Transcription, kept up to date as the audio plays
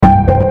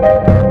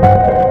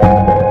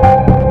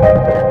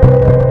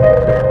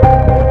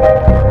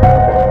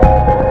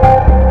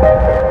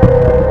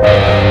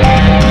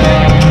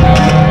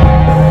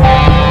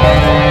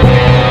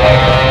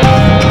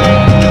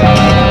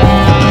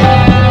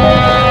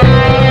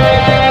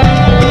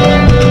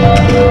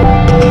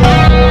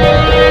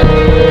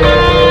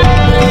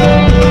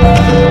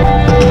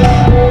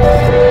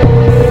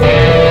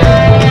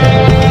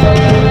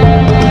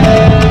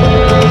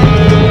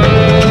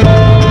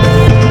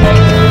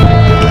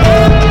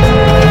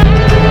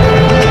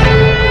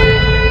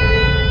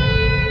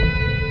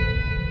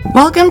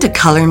Welcome to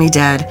Color Me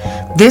Dead.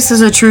 This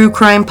is a true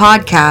crime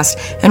podcast,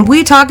 and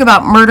we talk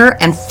about murder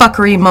and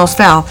fuckery most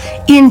foul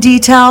in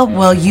detail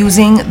while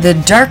using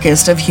the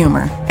darkest of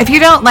humor. If you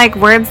don't like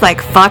words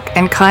like fuck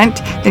and cunt,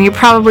 then you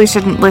probably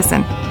shouldn't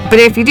listen. But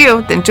if you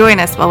do, then join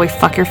us while we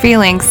fuck your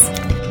feelings.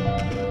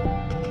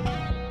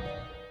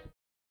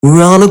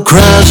 We're on a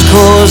crash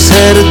course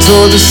headed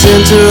toward the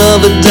center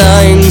of a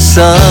dying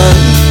sun.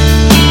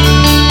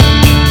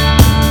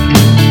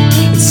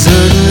 It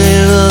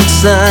certainly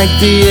looks like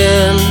the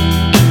end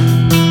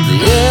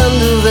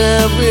of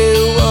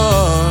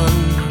everyone.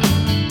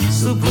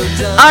 So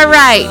all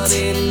right,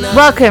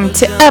 welcome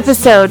to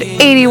episode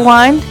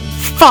 81.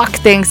 Fuck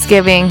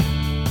Thanksgiving.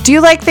 Do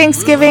you like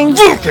Thanksgiving?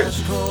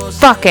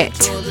 Fuck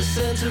it.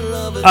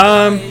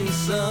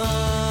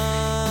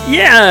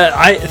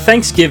 Yeah,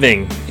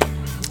 Thanksgiving.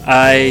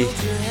 I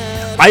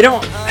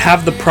don't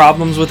have the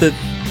problems with it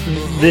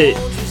that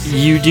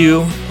you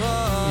do,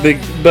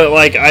 but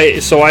like I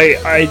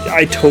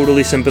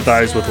totally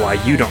sympathize with why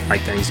you don't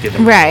like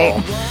Thanksgiving.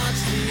 Right.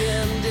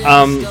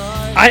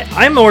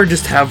 I more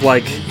just have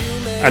like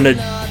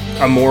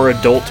a more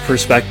adult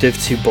perspective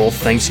to both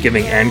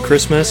Thanksgiving and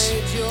Christmas.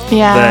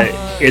 Yeah.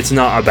 That it's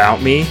not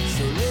about me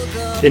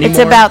anymore. It's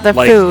about the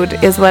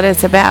food is what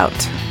it's about.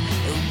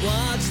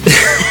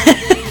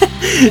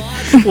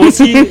 Well,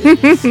 see,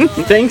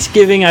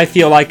 Thanksgiving I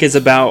feel like is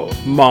about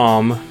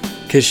Mom,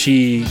 because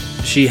she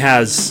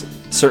has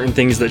certain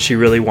things that she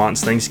really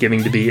wants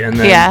Thanksgiving to be, and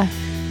then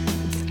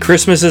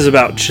Christmas is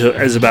about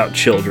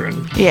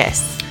children.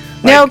 Yes.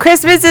 No,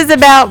 Christmas is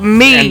about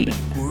me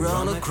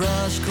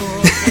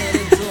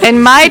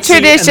and my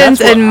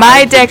traditions and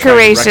my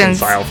decorations.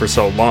 Reconcile for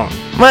so long.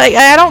 Well,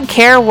 I don't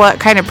care what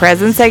kind of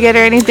presents I get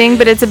or anything,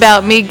 but it's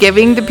about me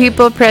giving the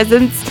people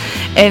presents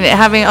and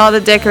having all the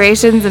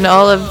decorations and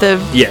all of the,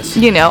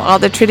 all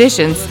the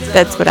traditions.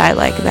 That's what I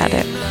like about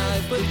it.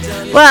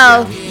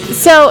 Well,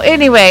 so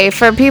anyway,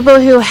 for people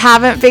who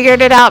haven't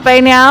figured it out by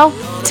now,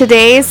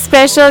 today's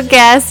special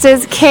guest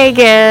is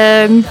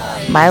Kagan,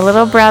 my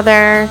little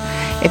brother.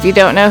 If you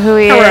don't know who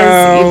he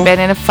is, you've been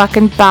in a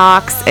fucking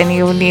box, and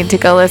you need to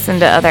go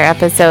listen to other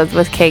episodes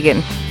with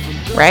Kagan,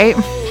 right?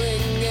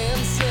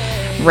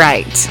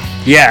 Right.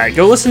 Yeah,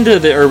 go listen to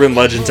the Urban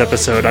Legends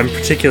episode. I'm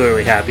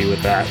particularly happy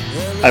with that.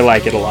 I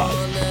like it a lot.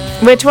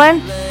 Which one?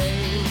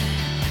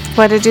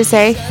 What did you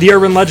say? The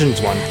Urban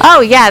Legends one.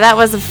 Oh, yeah, that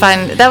was a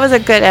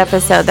good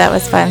episode. That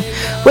was fun.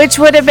 Which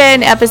would have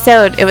been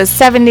episode, it was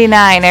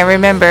 79, I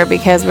remember,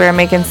 because we were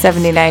making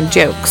 79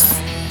 jokes.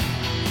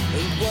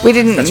 We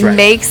didn't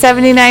make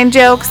 79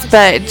 jokes,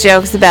 but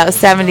jokes about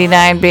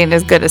 79 being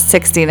as good as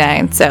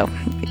 69, so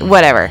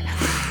whatever.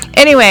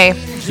 Anyway.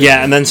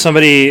 Yeah, and then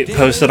somebody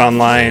posted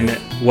online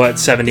what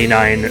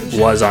 79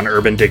 was on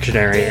Urban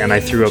Dictionary, and I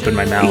threw up in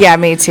my mouth. Yeah,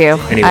 me too.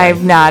 Anyway,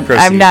 I'm not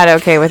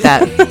okay with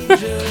that.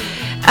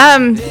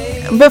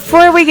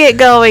 Before we get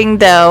going,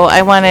 though,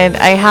 I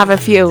have a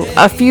few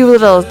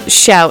little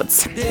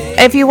shouts.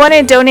 If you want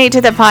to donate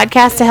to the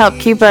podcast to help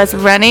keep us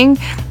running,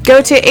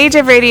 go to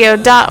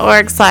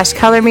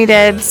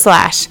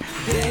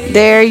ageofradio.org/colormedead/.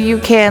 There you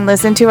can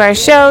listen to our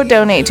show,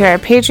 donate to our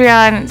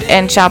Patreon,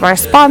 and shop our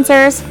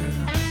sponsors.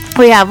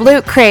 We have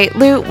Loot Crate,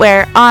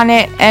 Lootwear,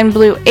 Onnit, and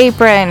Blue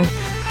Apron.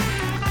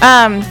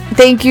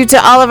 Thank you to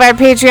all of our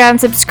Patreon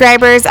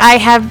subscribers. I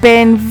have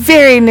been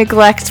very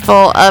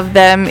neglectful of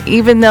them,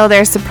 even though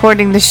they're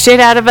supporting the shit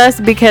out of us,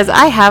 because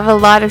I have a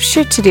lot of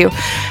shit to do.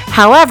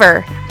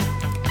 However,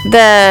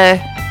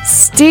 the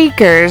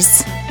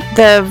stickers,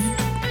 the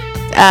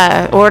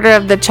Order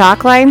of the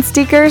Chalk Line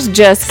stickers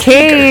just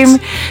came.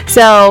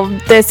 So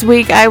this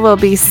week I will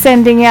be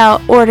sending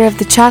out Order of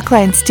the Chalk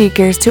Line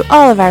stickers to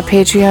all of our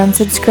Patreon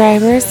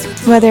subscribers,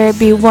 whether it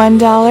be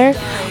 $1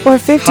 or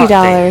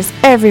 $50.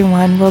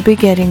 Everyone will be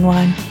getting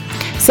one.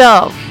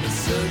 So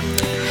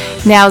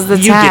now's the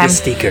time. You get a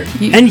sticker.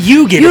 And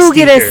you get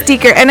a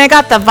sticker. And I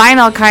got the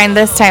vinyl kind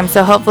this time,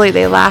 so hopefully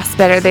they last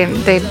better. They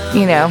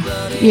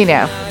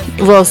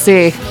we'll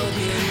see.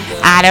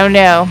 I don't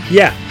know.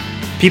 Yeah.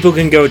 People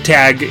can go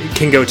tag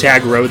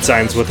road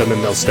signs with them,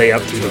 and they'll stay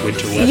up through the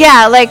winter weather.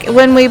 Yeah, like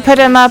when we put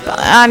them up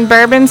on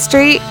Bourbon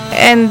Street,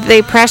 and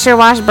they pressure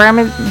wash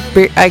Bourbon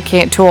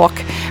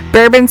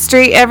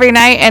Street every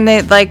night, and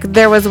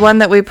there was one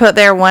that we put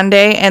there one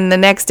day, and the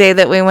next day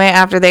that we went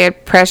after they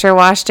had pressure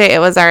washed it, it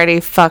was already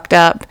fucked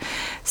up.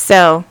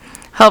 So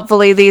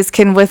hopefully these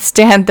can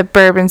withstand the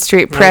Bourbon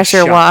Street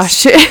pressure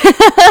wash.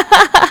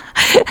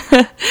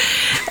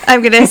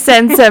 I'm going to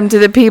send some to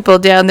the people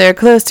down there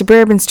close to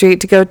Bourbon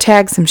Street to go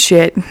tag some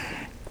shit.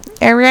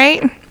 All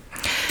right?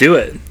 Do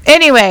it.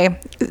 Anyway.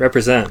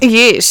 Represent.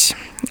 Yeesh.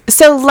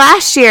 So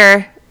last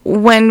year,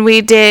 when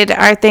we did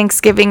our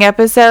Thanksgiving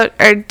episode,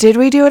 or did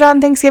we do it on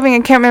Thanksgiving? I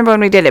can't remember when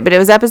we did it, but it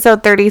was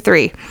episode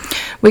 33.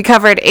 We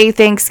covered a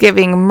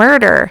Thanksgiving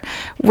murder,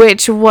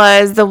 which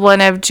was the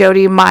one of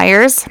Jody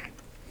Myers.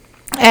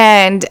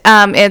 And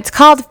it's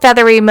called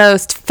Feathery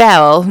Most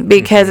Fell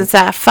because it's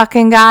that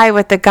fucking guy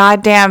with the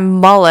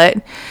goddamn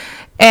mullet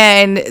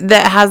and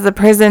that has the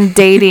prison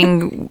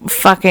dating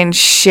fucking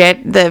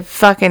shit, the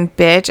fucking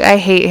bitch. I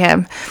hate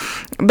him.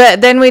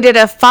 But then we did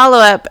a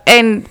follow-up,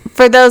 and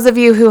for those of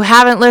you who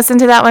haven't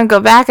listened to that one,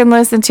 go back and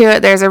listen to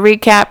it. There's a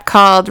recap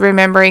called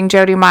Remembering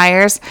Jody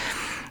Myers.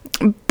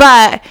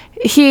 But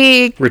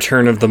he...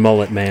 Return of the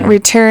Mullet Man.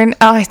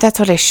 That's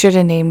what I should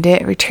have named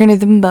it. Return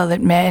of the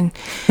Mullet Man.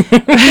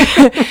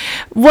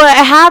 What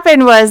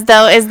happened was,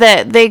 though, is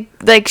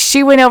that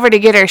she went over to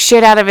get her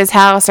shit out of his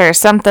house or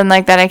something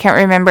like that. I can't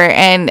remember.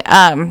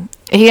 And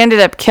he ended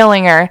up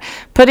killing her,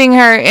 putting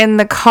her in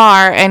the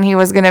car, and he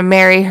was going to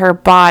marry her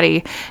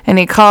body. And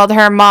he called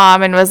her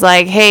mom and was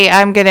like, hey,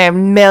 I'm going to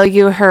mail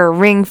you her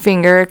ring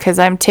finger because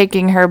I'm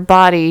taking her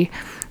body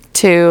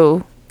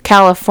to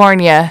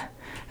California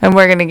and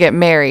we're going to get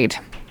married.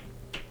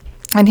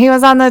 And he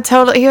was on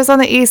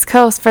the East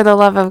Coast, for the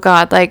love of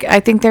God. Like, I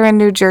think they're in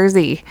New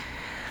Jersey.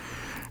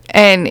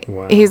 And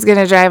he's going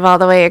to drive all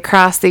the way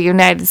across the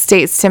United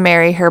States to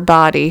marry her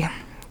body.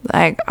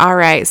 Like, all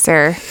right,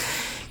 sir.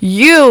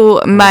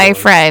 You, my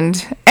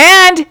friend.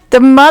 And the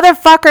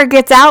motherfucker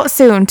gets out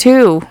soon,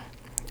 too.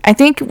 I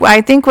think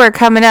we're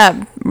coming up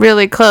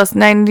really close.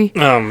 90.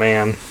 Oh,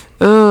 man.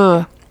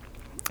 Ooh.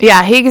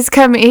 Yeah, he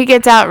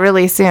gets out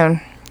really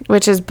soon,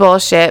 which is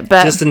bullshit.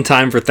 But just in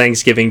time for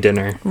Thanksgiving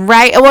dinner.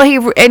 Right. Well,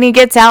 he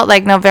gets out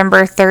like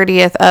November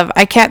 30th of,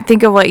 I can't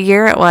think of what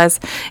year it was.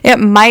 It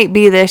might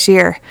be this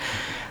year.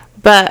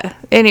 But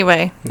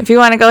anyway, if you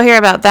want to go hear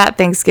about that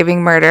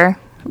Thanksgiving murder,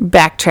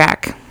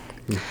 backtrack.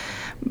 Yeah.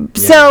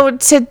 So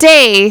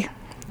today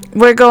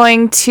we're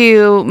going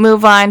to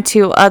move on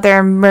to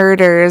other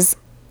murders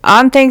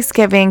on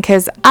Thanksgiving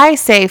because I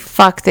say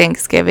fuck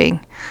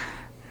Thanksgiving.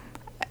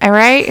 All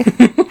right?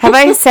 Have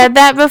I said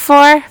that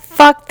before?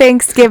 Fuck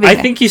Thanksgiving. I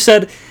think you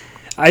said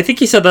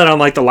that on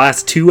like the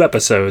last 2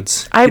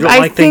 episodes. You don't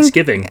like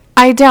Thanksgiving.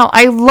 I don't.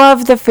 I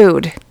love the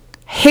food.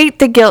 Hate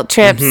the guilt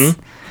trips.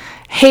 Mm-hmm.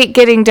 Hate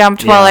getting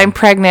dumped while I'm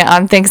pregnant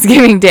on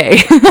Thanksgiving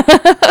Day.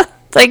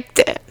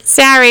 Like,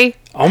 sorry.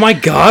 Oh my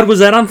God, was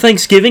that on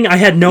Thanksgiving? I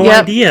had no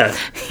idea.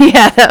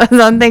 Yeah, that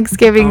was on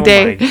Thanksgiving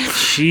Day.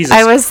 Jesus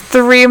I was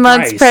 3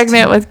 months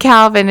pregnant with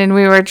Calvin, and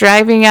we were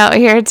driving out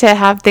here to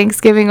have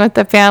Thanksgiving with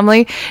the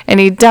family, and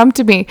he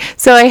dumped me.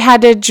 So I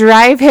had to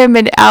drive him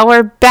an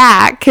hour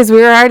back, because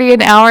we were already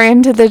an hour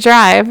into the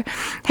drive.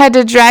 Had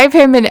to drive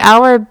him an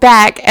hour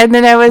back, and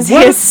then I was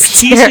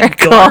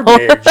hysterical.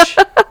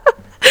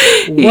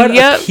 What a piece of garbage. What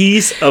a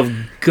piece of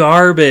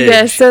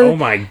garbage. Yeah, oh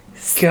my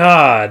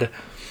God.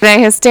 And I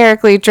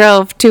hysterically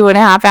drove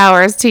 2.5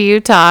 hours to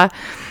Utah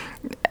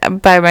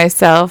by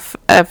myself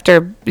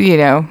after,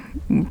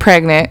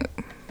 pregnant.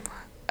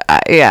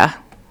 Yeah.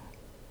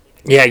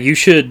 Yeah, you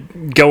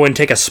should go and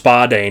take a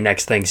spa day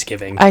next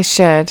Thanksgiving. I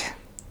should.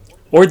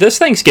 Or this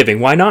Thanksgiving.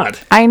 Why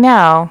not? I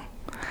know.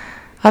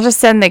 I'll just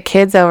send the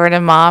kids over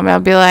to Mom. I'll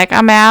be like,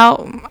 I'm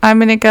out. I'm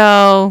going to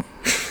go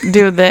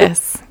do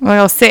this. I'm going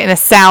to go sit in a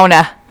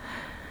sauna.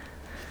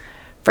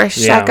 Fresh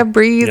shock of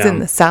breeze in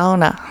the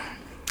sauna.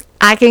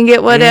 I can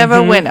get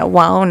whatever when I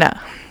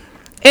wanna.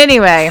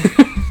 Anyway.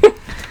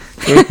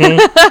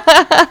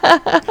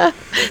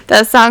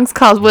 That song's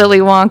called Willy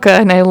Wonka,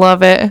 and I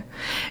love it.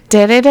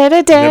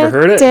 Never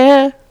heard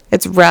it.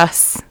 It's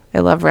Russ. I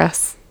love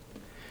Russ.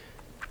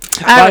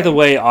 By the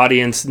way,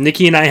 audience,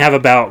 Nikki and I have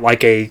about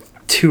like a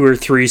 2 or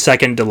 3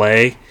 second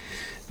delay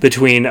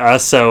between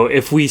us, so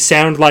if we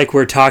sound like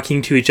we're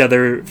talking to each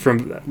other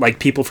from like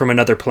people from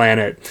another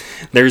planet,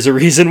 there's a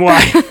reason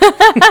why.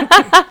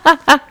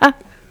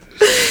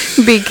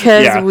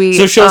 Because we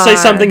so she'll say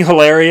something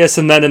hilarious,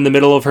 and then in the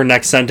middle of her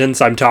next sentence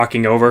I'm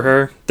talking over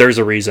her. There's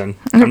a reason.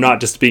 I'm not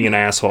just being an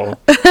asshole.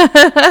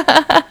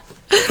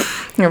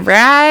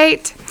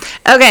 Right.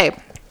 Okay.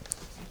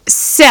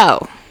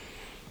 So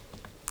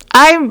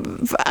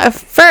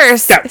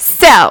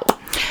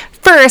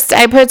first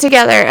I put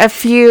together a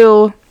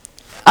few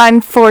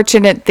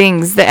unfortunate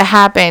things that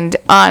happened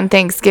on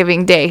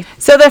Thanksgiving Day.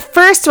 So the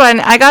first one,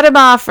 I got them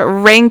off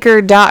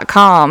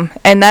ranker.com,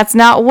 and that's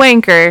not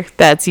wanker,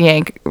 that's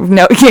yanker.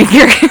 We'll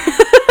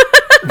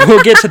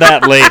get to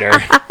that later.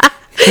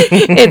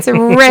 It's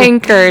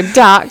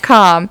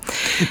ranker.com.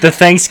 The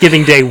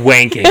Thanksgiving Day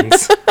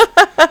wankings.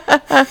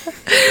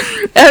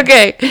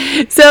 Okay,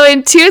 so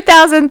in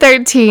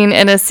 2013,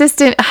 an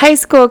assistant high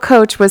school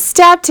coach was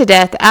stabbed to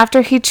death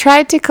after he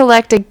tried to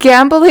collect a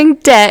gambling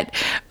debt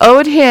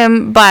owed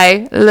him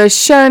by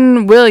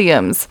LaShawn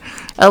Williams.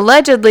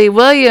 Allegedly,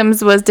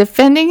 Williams was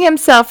defending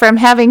himself from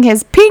having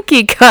his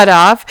pinky cut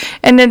off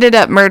and ended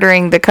up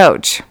murdering the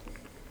coach.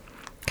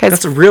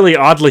 That's really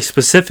oddly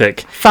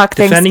specific. Fuck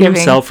defending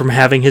himself from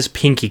having his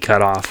pinky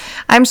cut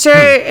off. I'm sure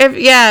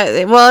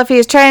if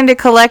he's trying to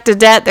collect a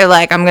debt, they're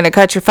like, I'm going to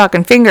cut your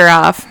fucking finger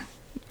off.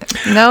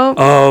 No.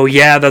 Oh,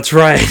 yeah, that's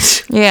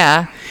right.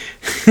 Yeah.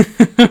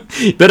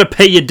 You better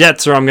pay your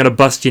debts or I'm going to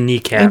bust your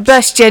kneecaps.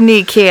 Bust your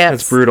kneecaps.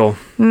 That's brutal.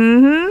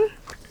 Mm-hmm.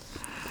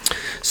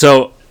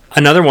 So,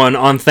 Another one,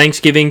 on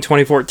Thanksgiving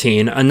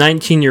 2014, a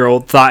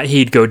 19-year-old thought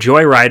he'd go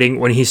joyriding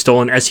when he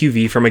stole an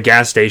SUV from a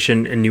gas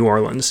station in New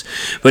Orleans.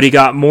 But he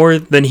got more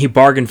than he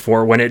bargained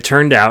for when it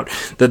turned out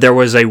that there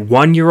was a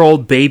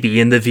 1-year-old baby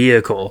in the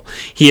vehicle.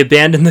 He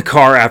abandoned the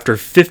car after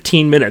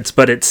 15 minutes,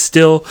 but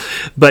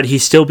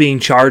he's still being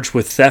charged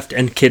with theft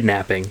and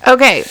kidnapping.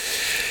 Okay.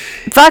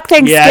 Fuck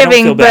Thanksgiving, yeah, I don't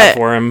feel bad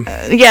for him.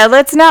 Yeah,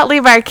 let's not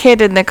leave our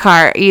kid in the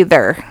car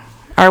either.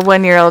 Our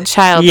 1-year-old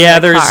child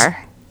in the car.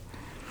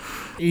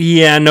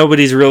 Yeah,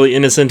 nobody's really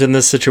innocent in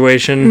this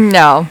situation.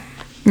 No.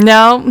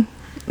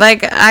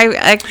 Like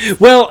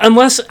well,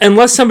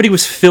 unless somebody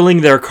was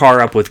filling their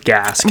car up with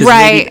gas,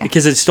 right?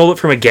 Because it stole it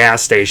from a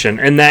gas station.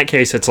 In that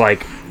case, it's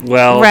like,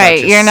 well,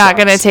 right. You're not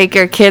gonna take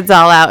your kids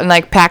all out and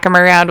like pack them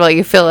around while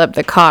you fill up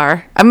the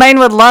car. Mine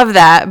would love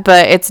that,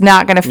 but it's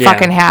not gonna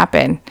fucking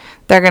happen.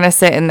 They're gonna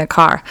sit in the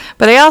car.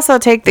 But I also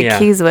take the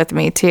keys with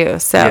me too,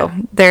 so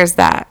there's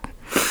that.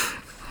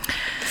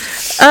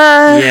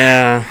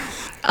 Yeah.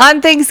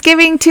 On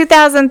Thanksgiving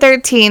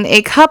 2013,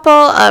 a couple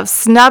of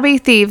snobby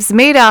thieves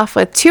made off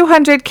with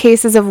 200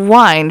 cases of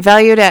wine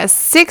valued at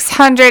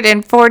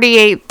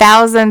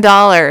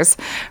 $648,000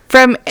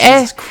 from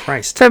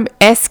Esquin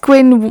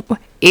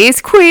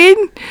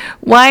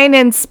Wine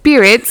and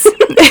Spirits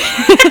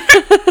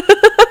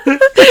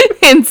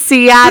in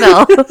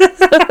Seattle.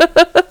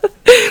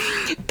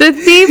 The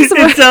thieves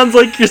were... It sounds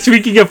like you're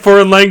speaking a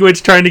foreign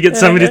language trying to get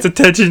somebody's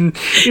attention.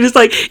 You're just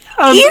like,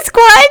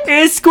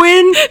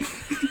 Esquin.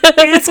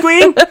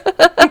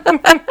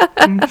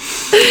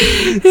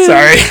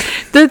 Sorry.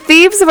 The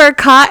thieves were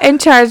caught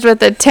and charged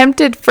with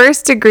attempted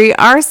first-degree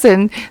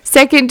arson,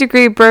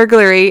 second-degree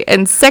burglary,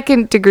 and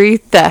second-degree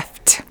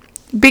theft.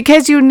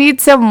 Because you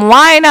need some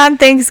wine on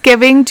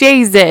Thanksgiving,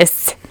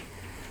 Jesus.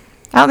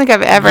 I don't think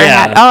I've ever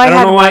had... Oh, I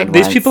don't know why.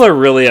 These people are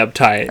really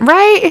uptight.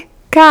 Right?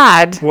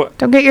 God. What?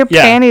 Don't get your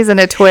panties in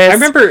a twist. I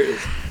remember...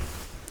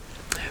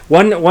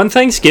 One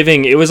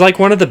Thanksgiving, it was like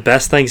one of the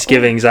best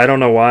Thanksgivings. I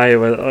don't know why.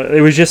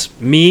 It was just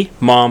me,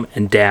 Mom,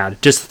 and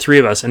Dad. Just the three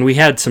of us. And we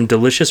had some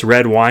delicious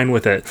red wine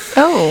with it.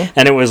 Oh.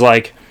 And it was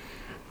like...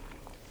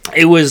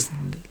 It was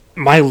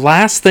my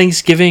last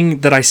Thanksgiving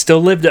that I still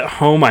lived at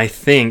home, I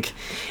think.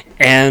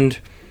 And...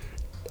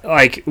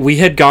 like, we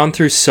had gone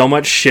through so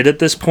much shit at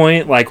this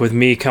point, like with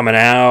me coming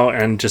out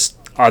and just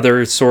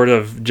other sort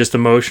of just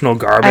emotional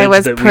garbage. I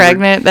was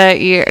pregnant that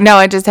year. No,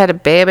 I just had a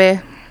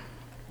baby.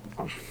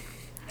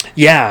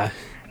 Yeah.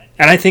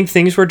 And I think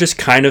things were just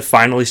kind of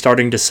finally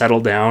starting to settle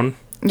down.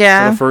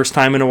 Yeah. For the first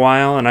time in a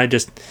while. And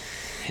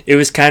it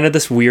was kind of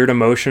this weird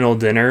emotional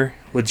dinner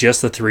with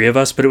just the three of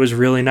us, but it was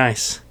really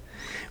nice.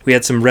 We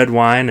had some red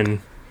wine,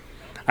 and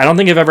I don't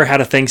think I've ever had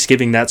a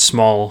Thanksgiving that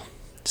small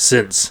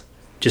since.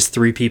 Just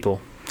three people.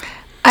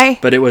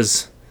 But it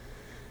was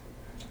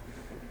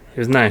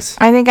nice.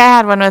 I think I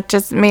had one with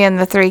just me and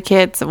the three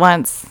kids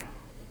once.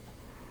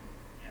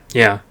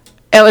 Yeah.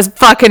 It was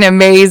fucking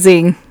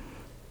amazing.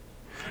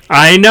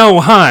 I know,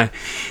 huh?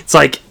 It's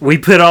like we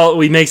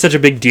make such a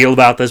big deal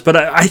about this, but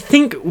I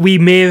think we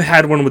may have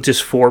had one with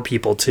just 4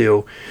 people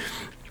too.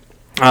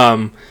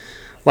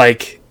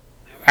 Like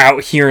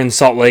out here in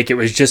Salt Lake, it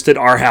was just at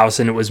our house,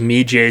 and it was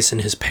me, Jason,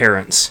 his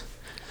parents.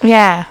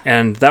 Yeah.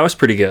 And that was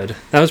pretty good.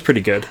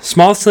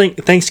 Small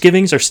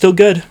Thanksgivings are still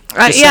good.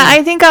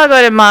 I think I'll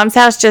go to Mom's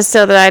house just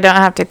so that I don't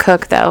have to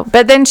cook, though.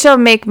 But then she'll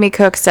make me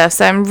cook stuff,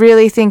 so I'm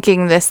really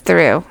thinking this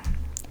through.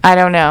 I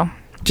don't know.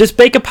 Just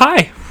bake a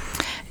pie.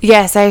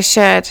 Yes, I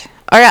should.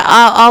 Or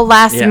I'll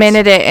last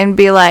minute it and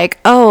be like,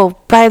 oh,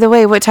 by the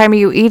way, what time are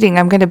you eating?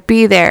 I'm going to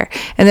be there.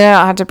 And then I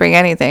don't have to bring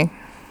anything.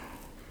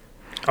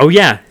 Oh,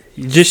 yeah.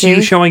 Just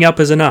you showing up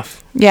is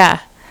enough.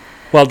 Yeah.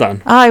 Well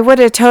done. Oh, I would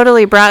have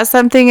totally brought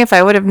something if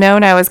I would have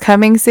known I was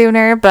coming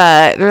sooner,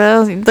 but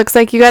it looks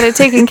like you got it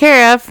taken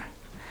care of.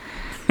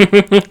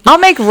 I'll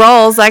make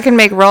rolls. I can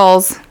make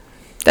rolls.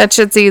 That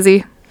shit's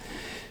easy.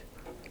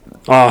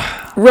 Rolls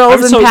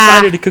I'm so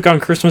excited to cook on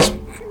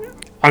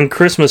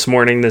Christmas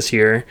morning this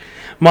year.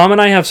 Mom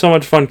and I have so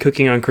much fun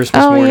cooking on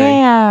Christmas morning.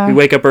 Yeah. We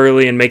wake up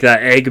early and make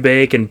that egg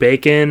bake and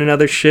bacon and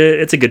other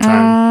shit. It's a good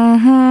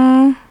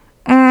time.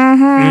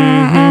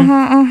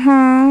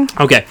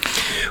 Okay.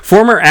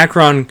 Former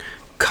Akron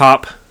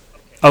cop.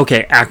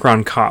 Okay,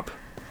 Akron cop.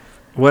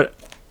 What?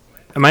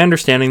 Am I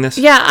understanding this?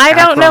 Yeah, I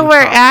don't know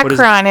where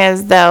Akron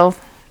is, though.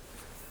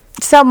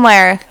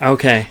 Somewhere.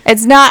 Okay.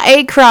 It's not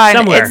Akron.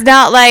 Somewhere. It's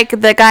not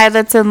like the guy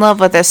that's in love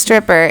with a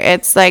stripper.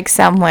 It's like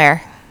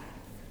somewhere.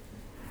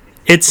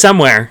 It's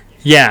somewhere.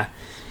 Yeah.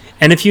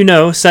 And if you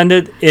know, send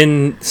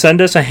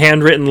us a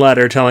handwritten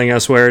letter telling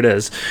us where it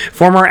is.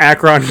 Former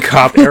Akron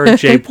cop Eric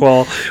J.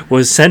 Paul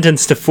was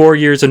sentenced to 4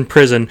 years in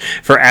prison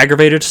for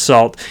aggravated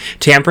assault,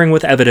 tampering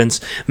with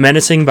evidence,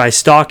 menacing by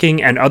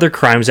stalking, and other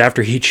crimes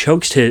after he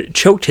choked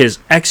his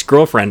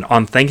ex-girlfriend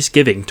on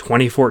Thanksgiving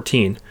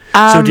 2014.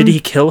 So did he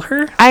kill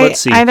her? Let's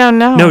see. I don't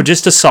know. No,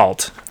 just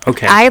assault.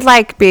 Okay. I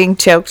like being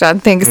choked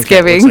on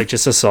Thanksgiving. Okay, looks like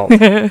just assault.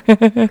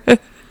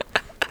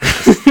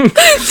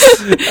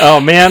 Oh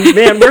man,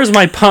 where's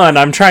my pun?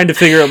 I'm trying to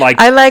figure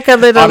I like a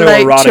little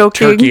autoerotic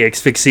choking turkey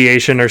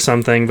asphyxiation or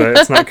something, but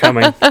it's not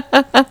coming.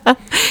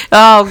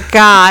 Oh,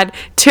 God.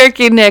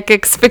 Turkey neck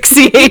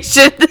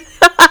asphyxiation.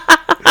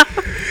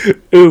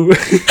 Ooh.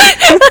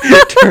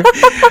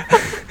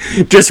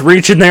 Just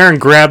reach in there and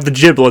grab the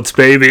giblets,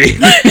 baby.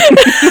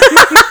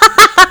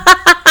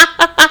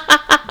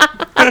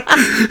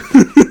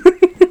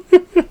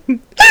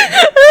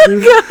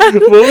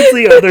 What was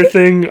the other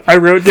thing? I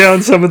wrote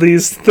down some of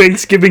these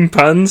Thanksgiving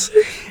puns,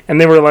 and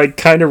they were like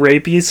kind of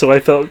rapey, so I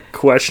felt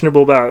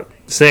questionable about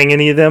saying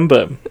any of them,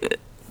 but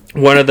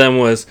one of them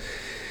was,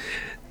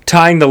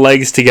 tying the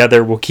legs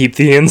together will keep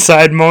the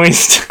inside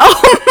moist.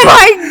 Oh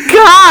my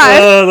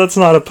God! That's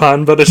not a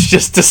pun, but it's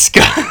just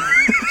disgusting.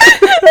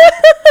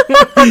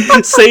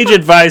 Sage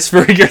advice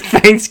for your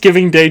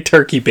Thanksgiving Day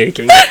turkey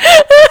baking.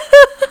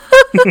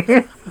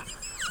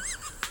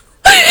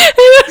 I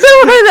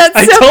don't know why that's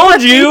I so told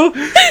funny. You.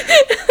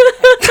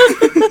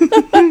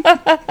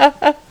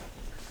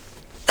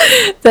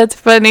 That's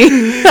funny.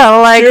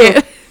 I like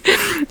it.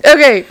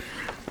 Okay.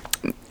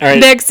 All right.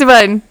 Next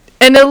one.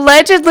 An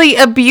allegedly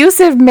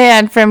abusive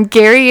man from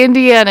Gary,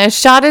 Indiana,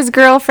 shot his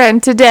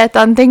girlfriend to death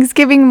on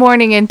Thanksgiving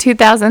morning in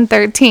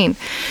 2013.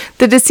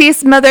 The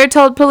deceased mother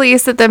told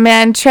police that the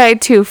man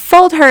tried to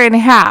fold her in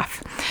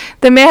half.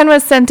 The man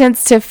was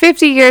sentenced to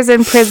 50 years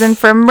in prison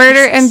for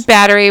murder and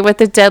battery with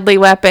a deadly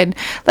weapon.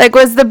 Like,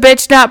 was the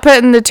bitch not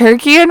putting the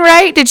turkey in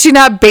right? Did she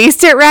not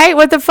baste it right?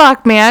 What the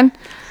fuck, man?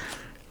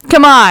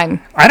 Come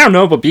on. I don't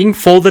know, but being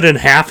folded in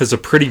half is a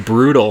pretty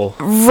brutal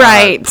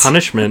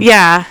punishment.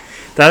 Yeah.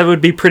 That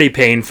would be pretty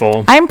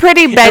painful. I'm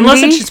pretty bendy.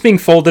 Unless it's just being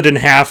folded in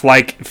half,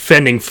 like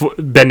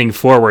bending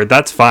forward.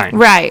 That's fine.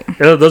 Right.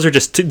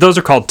 Those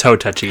are called toe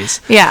touchies.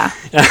 Yeah.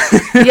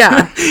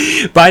 Yeah.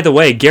 By the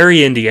way,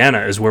 Gary,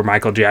 Indiana is where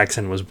Michael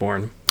Jackson was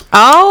born.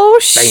 Oh,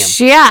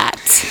 shit.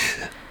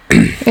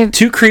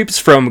 Two creeps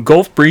from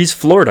Gulf Breeze,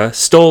 Florida,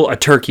 stole a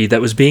turkey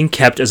that was being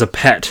kept as a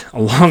pet,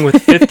 along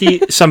with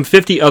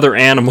 50 other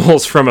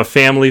animals from a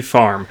family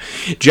farm.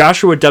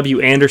 Joshua W.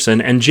 Anderson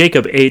and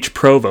Jacob H.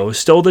 Provo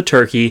stole the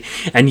turkey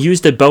and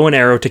used a bow and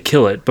arrow to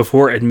kill it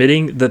before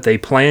admitting that they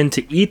planned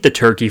to eat the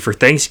turkey for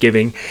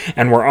Thanksgiving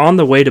and were on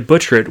the way to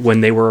butcher it when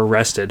they were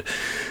arrested.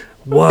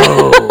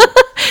 Whoa.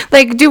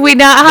 Like, do we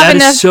not have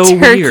enough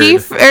turkey?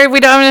 Or we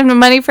don't have enough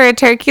money for a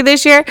turkey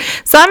this year?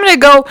 So I'm going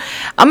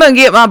to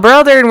get my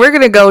brother and we're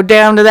going to go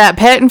down to that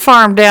petting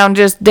farm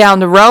just down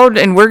the road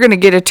and we're going to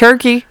get a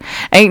turkey.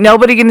 Ain't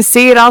nobody going to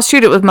see it. I'll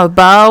shoot it with my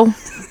bow.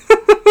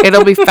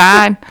 It'll be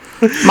fine.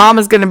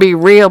 Mama's going to be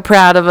real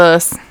proud of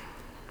us.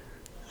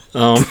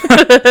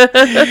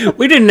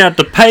 We didn't have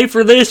to pay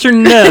for this or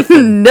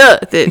nothing.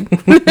 Nothing.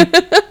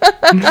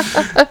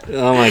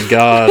 Oh my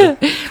God.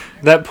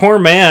 That poor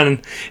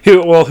man,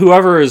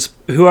 whoever's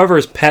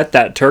pet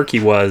that turkey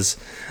was,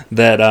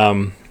 they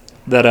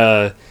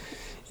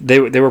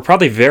were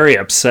probably very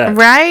upset,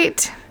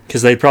 right?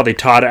 Because they probably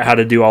taught it how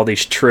to do all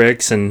these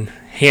tricks and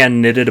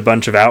hand knitted a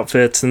bunch of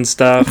outfits and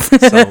stuff.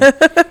 So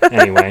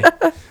anyway,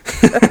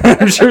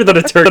 I'm sure that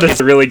a turkey is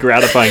a really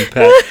gratifying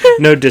pet.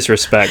 No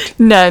disrespect.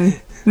 None.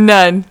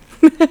 During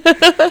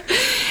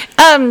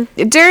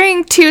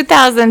the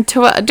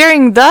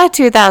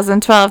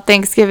 2012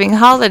 Thanksgiving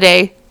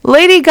holiday,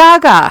 Lady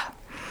Gaga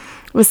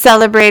was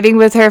celebrating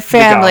with her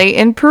family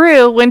in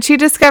Peru when she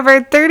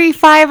discovered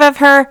 35 of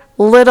her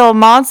little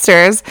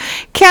monsters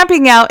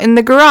camping out in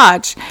the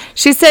garage.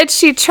 She said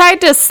she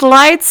tried to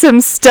slide some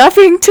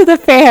stuffing to the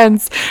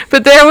fans,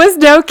 but there was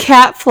no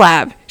cat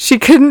flap. She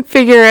couldn't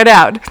figure it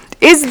out.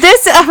 Is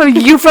this a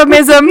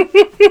euphemism?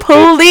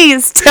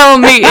 Please tell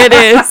me it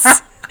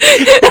is.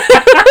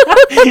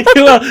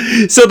 Well,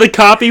 so the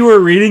copy we're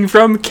reading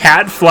from,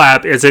 cat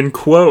flap, is in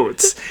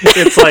quotes.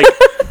 It's like,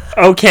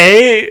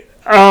 okay,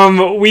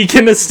 we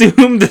can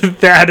assume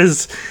that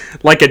is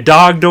like a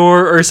dog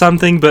door or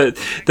something, but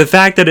the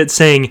fact that it's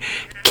saying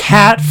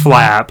cat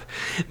flap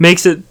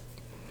makes it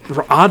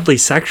oddly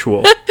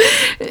sexual.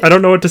 I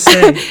don't know what to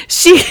say.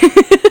 She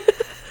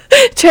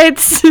tried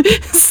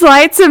to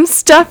slide some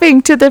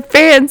stuffing to the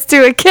fans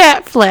through a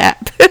cat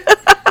flap.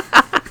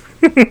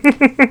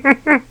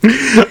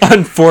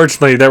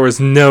 Unfortunately, there was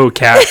no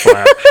cat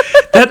flap.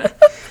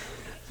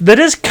 That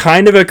is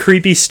kind of a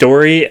creepy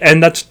story,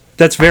 and that's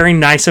very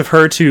nice of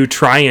her to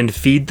try and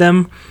feed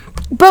them.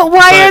 But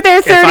why are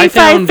there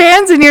 35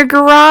 fans in your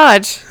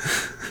garage?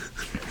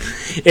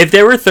 If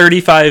there were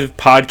 35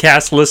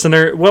 podcast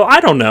listeners, well, I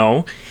don't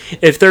know.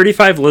 If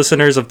 35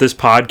 listeners of this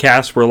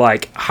podcast were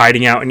like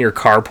hiding out in your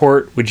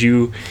carport, would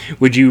you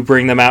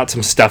bring them out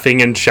some stuffing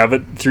and shove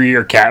it through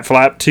your cat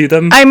flap to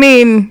them? I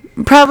mean,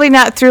 probably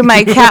not through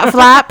my cat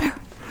flap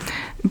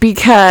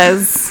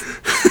because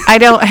I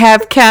don't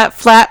have cat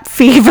flap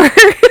fever.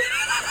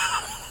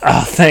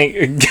 Oh,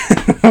 thank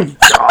God.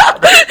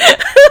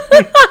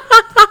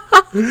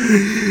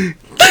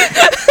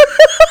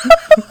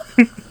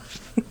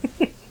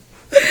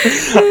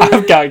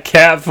 I've got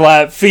cat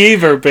flap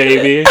fever,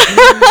 baby.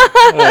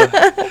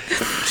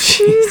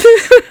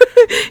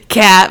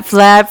 Cat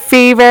flap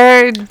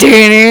fever.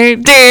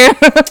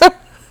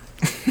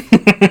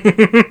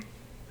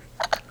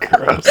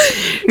 Gross.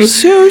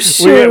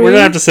 So We're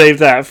gonna have to save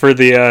that for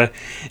the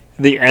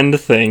the end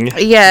thing.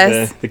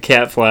 Yes. The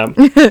cat flap.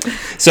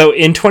 So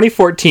in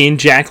 2014,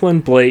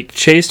 Jacqueline Blake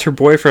chased her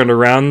boyfriend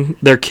around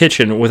their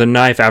kitchen with a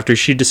knife after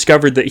she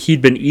discovered that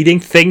he'd been eating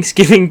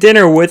Thanksgiving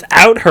dinner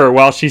without her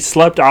while she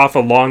slept off a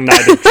long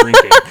night of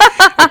drinking.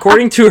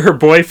 According to her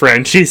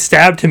boyfriend, she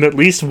stabbed him at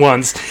least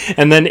once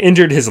and then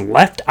injured his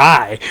left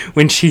eye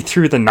when she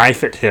threw the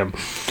knife at him.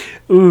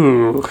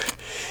 Ooh.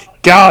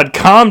 God,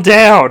 calm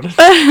down.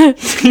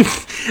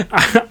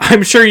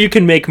 I'm sure you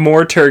can make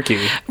more turkey.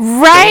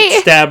 Right?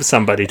 Don't stab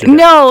somebody today.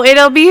 No,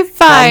 it'll be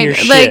fine.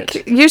 Like,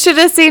 shit. you should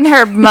have seen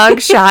her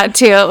mugshot,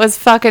 too. It was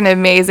fucking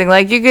amazing.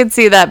 Like, you could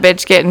see that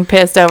bitch getting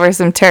pissed over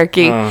some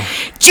turkey.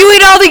 Did you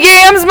eat all the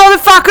yams,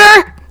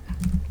 motherfucker?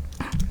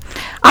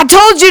 I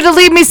told you to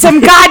leave me some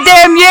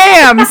goddamn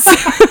yams.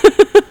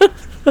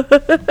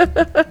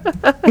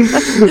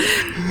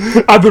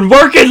 I've been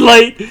working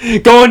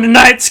late, going to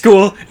night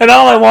school, and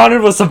all I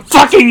wanted was some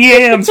fucking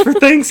yams for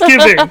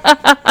Thanksgiving.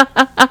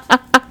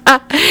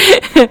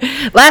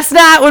 Last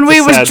night when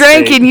we was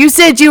drinking, you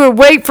said you would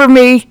wait for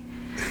me.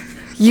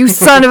 You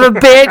son of a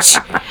bitch.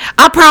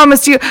 I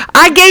promised you.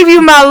 I gave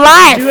you my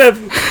life.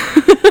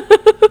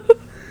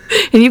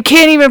 And you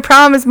can't even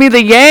promise me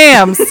the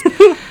yams.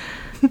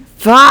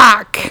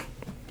 Fuck.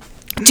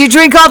 Did you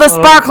drink all the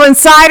sparkling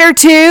cider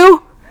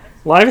too?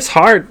 Life is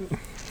hard.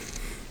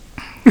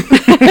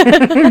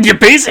 You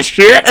piece of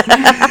shit.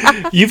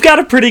 You've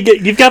got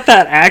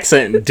that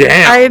accent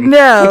down. I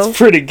know. It's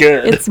pretty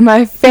good. It's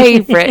my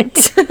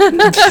favorite.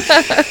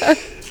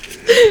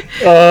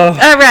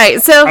 All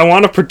right, so I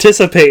want to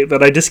participate,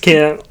 but I just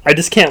can't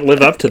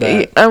live up to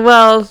that.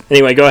 Well,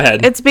 anyway, go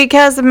ahead. It's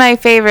because my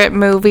favorite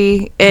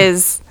movie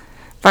is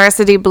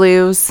Varsity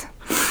Blues.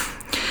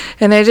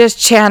 And I just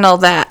channel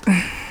that.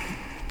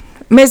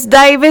 Miss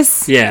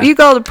Davis, you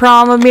go to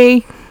prom with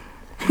me.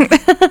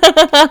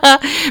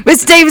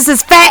 Miss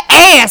Davis's fat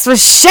ass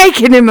was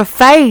shaking in my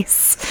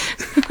face.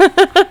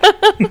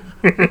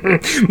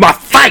 My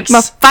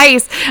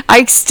face.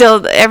 I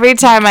still, every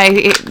time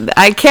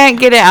I can't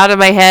get it out of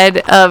my head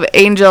of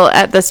Angel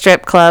at the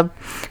strip club.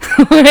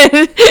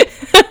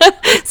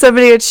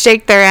 Somebody would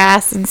shake their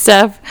ass and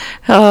stuff.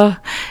 Oh,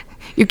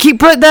 you keep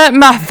putting that in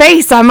my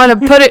face, I'm gonna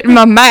put it in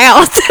my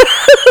mouth.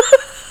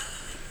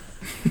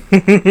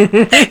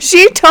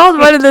 She told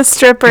one of the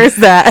strippers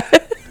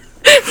that.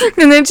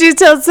 And then she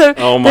tells him,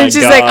 then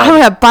she's like, I'm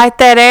gonna bite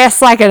that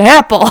ass like an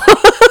apple.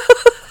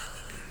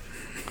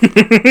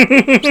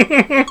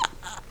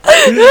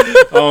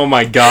 Oh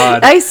my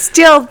god. I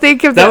still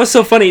think of that. Was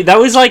so funny. That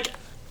was like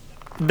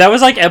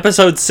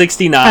episode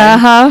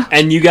 69.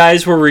 And you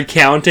guys were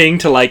recounting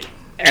to like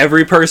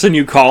every person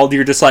you called.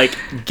 You're just like,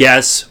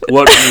 guess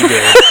what we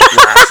did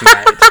last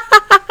night.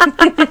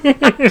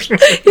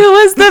 It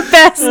was the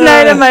best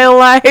night of my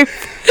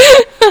life.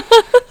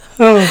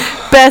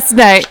 Best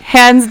night,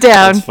 hands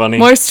down. That's funny.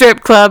 More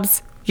strip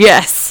clubs,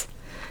 yes.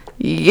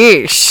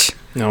 Yeesh.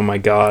 Oh my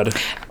god,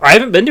 I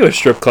haven't been to a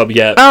strip club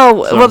yet.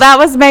 Well, that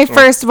was my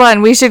first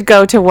one. We should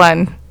go to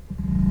one.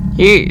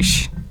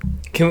 Yeesh.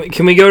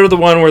 Can we go to the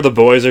one where the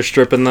boys are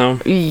stripping though?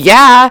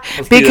 Yeah,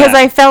 because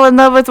I fell in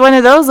love with one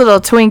of those little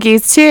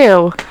Twinkies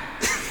too.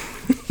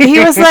 He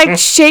was like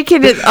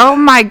shaking it. Oh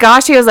my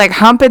gosh, he was like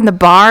humping the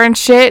bar and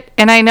shit.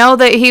 And I know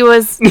that he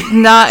was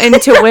not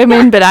into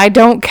women, but I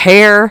don't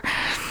care.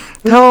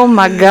 Oh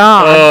my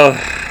god.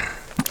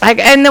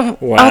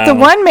 The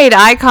one made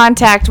eye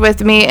contact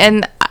with me,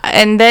 and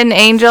then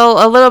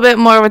Angel, a little bit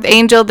more with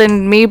Angel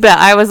than me, but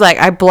I was like,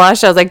 I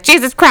blushed. I was like,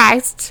 Jesus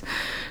Christ.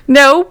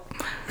 No.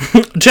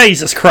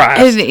 Jesus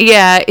Christ. And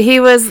yeah, he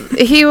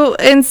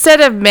instead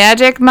of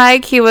Magic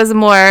Mike, he was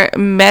more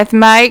Meth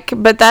Mike,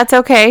 but that's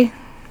okay.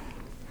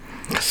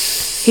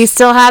 He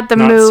still had the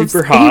moves.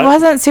 Super hot. He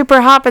wasn't super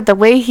hot, but the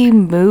way he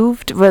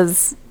moved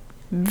was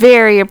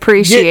very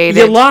appreciated.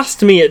 You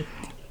lost me at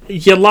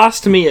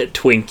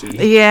Twinkie.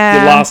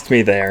 Yeah. You lost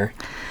me there.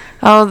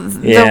 Oh,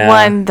 the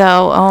one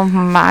though. Oh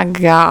my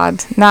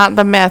god. Not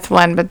the meth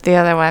one, but the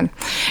other one.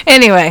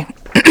 Anyway.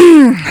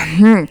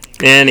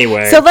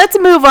 So let's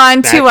move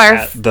on to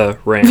the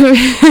ranch.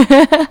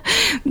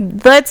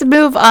 Let's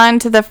move on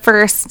to the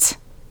first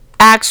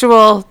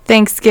actual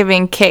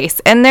Thanksgiving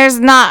case. And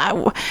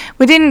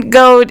we didn't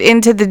go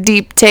into the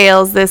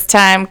details this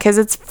time because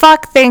it's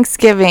fuck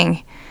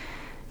Thanksgiving.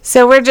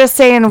 So we're just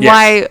saying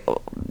why,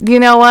 you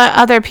know what,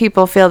 other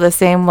people feel the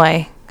same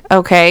way.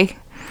 Okay.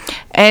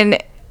 And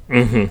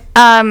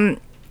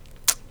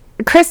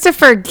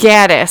Christopher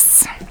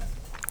Gaddis,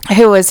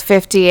 who was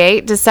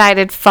 58,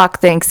 decided fuck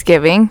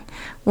Thanksgiving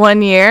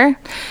one year.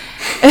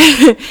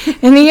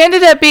 And he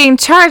ended up being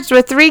charged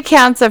with 3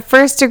 counts of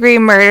first-degree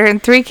murder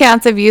and 3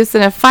 counts of use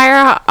in a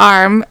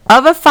firearm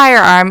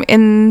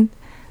in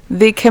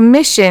the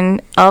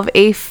commission of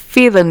a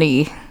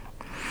felony.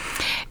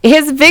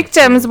 His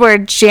victims were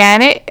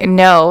Janet.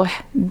 No.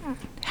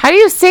 How do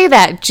you say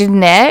that?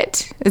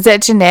 Jeanette? Is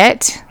that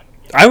Jeanette?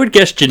 I would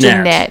guess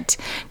Jeanette.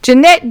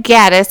 Jeanette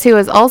Gaddis, who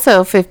was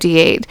also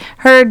 58.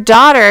 Her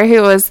daughter,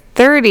 who was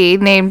 30,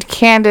 named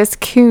Candace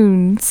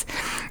Coons.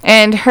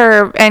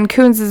 and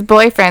Coons'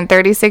 boyfriend,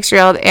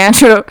 36-year-old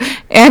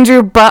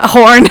Andrew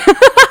Butthorn.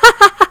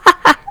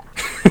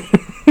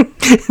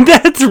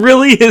 That's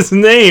really his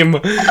name.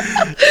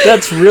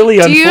 That's really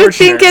unfortunate. Do you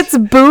think it's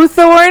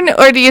Boothorn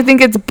or do you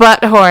think it's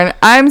Butthorn?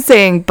 I'm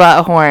saying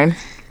Butthorn.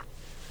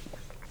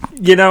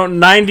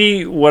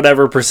 90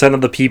 whatever %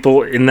 of the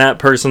people in that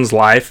person's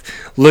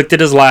life looked at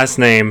his last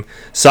name,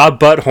 saw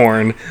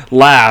Butthorn,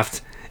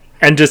 laughed,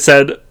 and just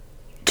said,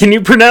 "Can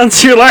you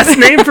pronounce your last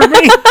name for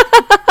me?"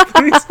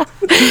 Please?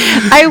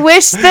 I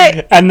wish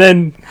that... And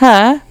then...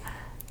 Huh?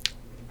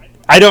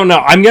 I don't know.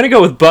 I'm going to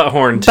go with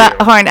Butthorn, too.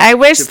 Butthorn. I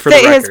wish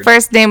that his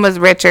first name was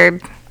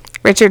Richard.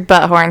 Richard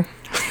Butthorn.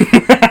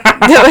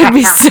 That would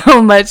be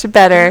so much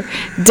better.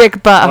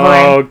 Dick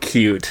Butthorn. Oh,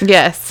 cute.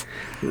 Yes.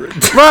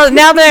 Well,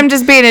 now that I'm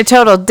just being a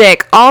total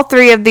dick, all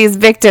 3 of these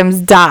victims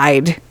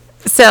died.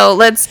 So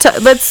let's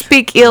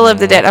speak ill of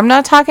the dead. I'm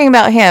not talking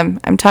about him.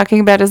 I'm talking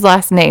about his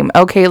last name.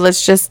 Okay,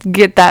 let's just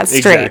get that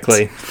straight.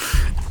 Exactly.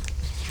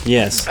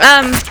 Yes.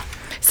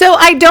 So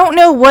I don't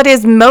know what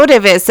his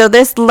motive is. So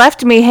this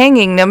left me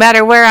hanging. No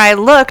matter where I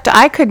looked,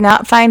 I could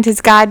not find his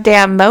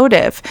goddamn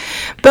motive.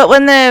 But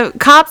when the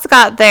cops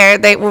got there,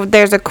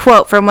 there's a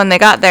quote from when they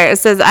got there. It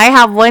says, "I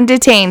have 1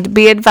 detained.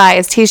 Be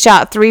advised, he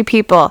shot 3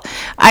 people.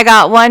 I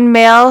got 1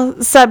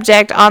 male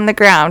subject on the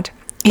ground.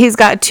 He's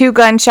got 2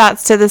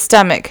 gunshots to the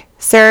stomach.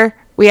 Sir,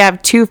 we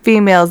have 2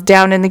 females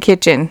down in the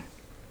kitchen."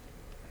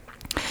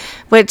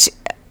 Which,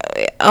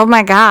 oh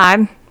my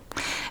God.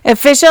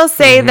 Officials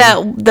say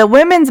that the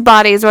women's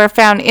bodies were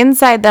found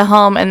inside the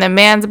home and the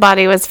man's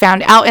body was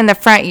found out in the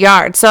front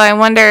yard. So I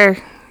wonder,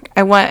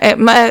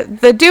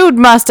 the dude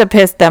must have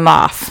pissed them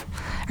off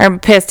or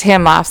pissed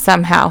him off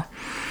somehow.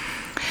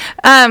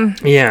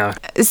 Yeah.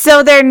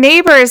 So their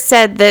neighbors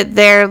said that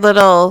their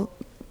little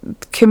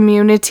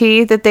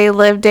community that they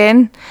lived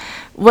in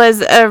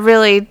was a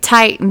really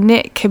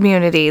tight-knit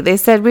community. They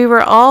said we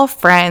were all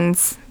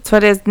friends. That's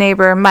what his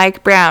neighbor,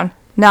 Mike Brown,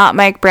 not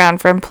Mike Brown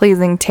from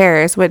Pleasing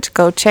Terrors, which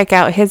go check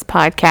out his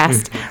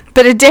podcast,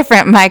 but a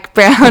different Mike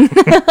Brown.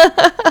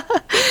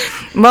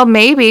 Well,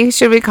 maybe.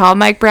 Should we call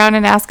Mike Brown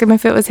and ask him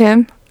if it was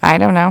him? I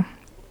don't know.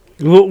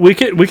 Well, we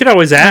could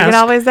always ask. We could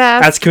always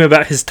ask. Ask him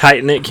about his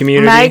tight-knit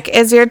community. Mike,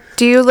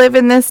 do you live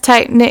in this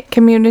tight-knit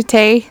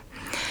community?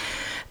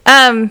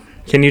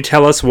 Can you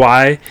tell us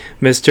why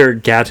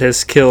Mr.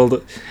 Gattis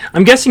killed...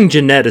 I'm guessing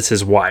Jeanette is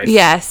his wife.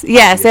 Yes,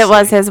 it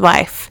was his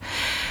wife.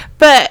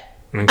 But...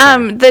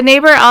 Okay. The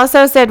neighbor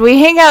also said, "We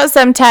hang out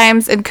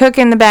sometimes and cook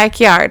in the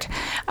backyard.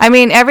 I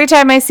mean, every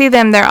time I see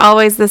them, they're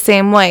always the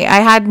same way.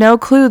 I had no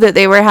clue that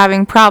they were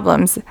having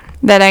problems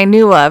that I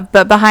knew of,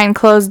 but behind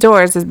closed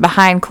doors is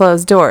behind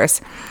closed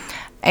doors."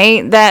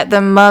 Ain't that the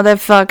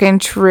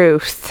motherfucking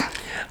truth?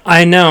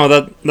 I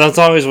know. That's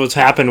always what's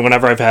happened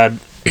whenever I've had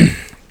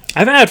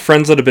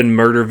friends that have been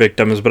murder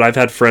victims, but I've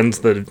had friends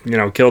that,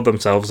 killed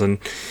themselves, and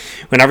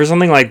whenever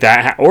something like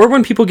that, or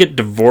when people get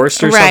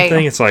divorced or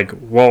something, it's like,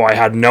 whoa, I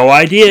had no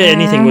idea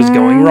anything was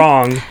going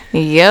wrong.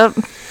 Yep.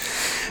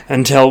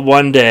 Until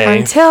one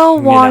day.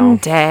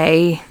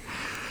 Day.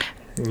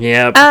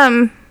 Yep.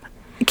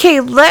 Okay,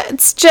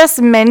 let's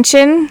just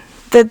mention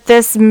that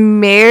this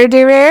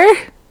murderer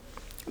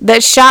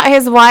that shot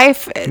his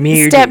wife,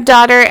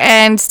 stepdaughter,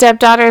 and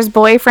stepdaughter's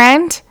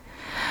boyfriend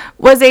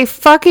was a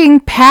fucking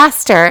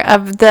pastor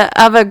of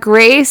a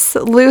Grace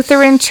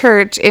Lutheran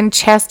Church in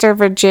Chester,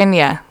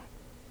 Virginia.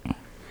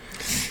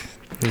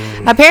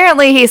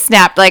 Apparently he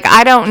snapped. Like,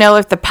 I don't know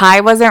if the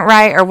pie wasn't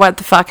right or what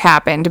the fuck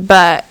happened,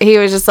 but he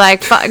was just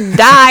like, "Fuck,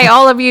 die,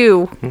 all of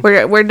you.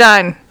 We're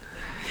done."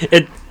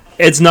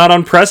 It's not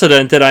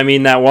unprecedented. I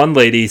mean, that one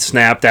lady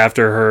snapped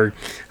after her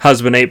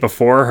husband ate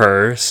before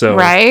her, so...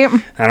 Right?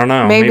 I don't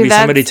know. Maybe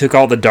somebody took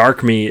all the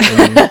dark meat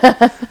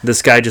and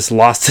this guy just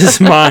lost his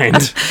mind.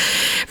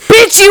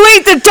 Bitch, you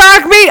ate the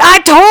dark meat!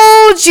 I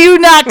told you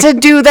not to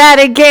do that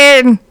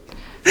again!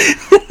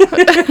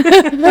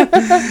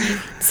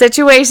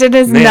 Situation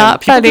is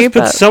not funny,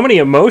 but... put so many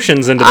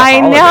emotions into the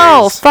holidays. I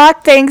know!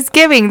 Fuck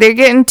Thanksgiving. They're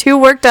getting too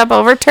worked up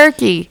over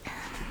turkey.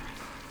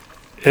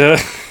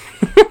 Yeah.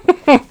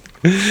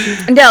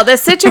 No, the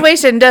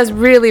situation does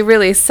really,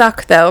 really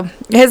suck, though.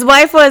 His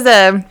wife was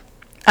a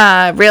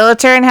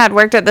realtor and had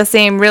worked at the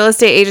same real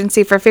estate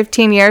agency for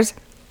 15 years.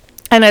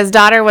 And his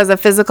daughter was a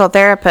physical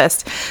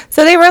therapist.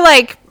 So they were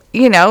like,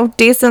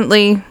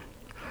 decently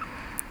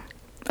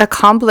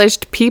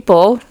accomplished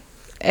people.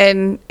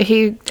 And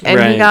he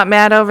got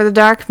mad over the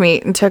dark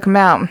meat and took him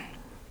out.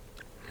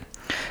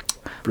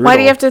 Brutal. Why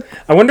do you have to...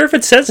 I wonder if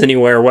it says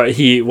anywhere what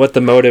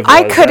the motive was.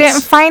 I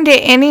couldn't find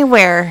it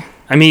anywhere.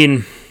 I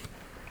mean...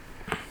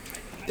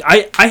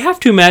 I have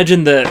to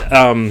imagine that,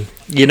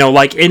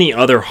 like any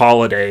other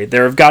holiday,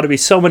 there have got to be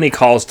so many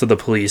calls to the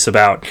police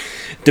about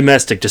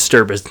domestic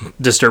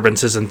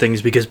disturbances and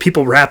things, because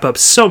people wrap up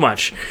so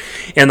much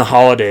in the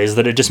holidays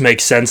that it just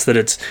makes sense that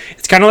it's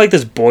kind of like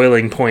this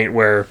boiling point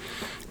where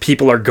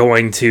people are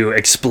going to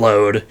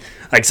explode,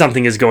 like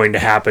something is going to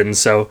happen.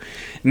 So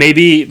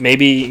maybe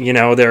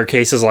there are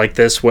cases like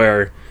this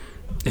where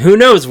who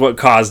knows what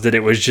caused it. It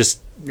was just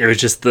it was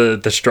just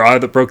the straw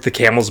that broke the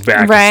camel's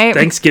back. Right.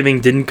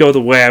 Thanksgiving didn't go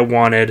the way I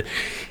wanted,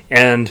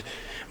 and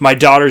my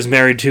daughter's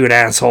married to an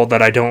asshole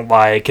that I don't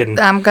like, and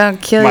I'm gonna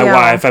kill my y'all.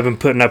 wife, I've been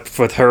putting up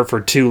with her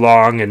for too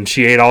long, and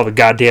she ate all the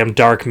goddamn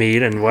dark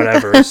meat and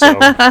whatever. So,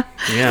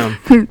 yeah.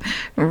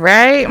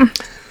 Right?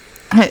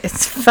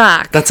 It's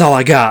fucked. That's all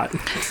I got.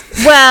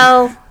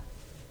 Well,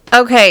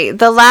 okay,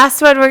 the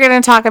last one we're going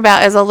to talk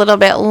about is a little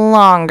bit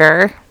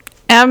longer.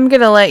 I'm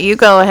going to let you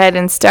go ahead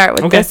and start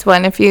with this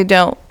one if you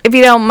don't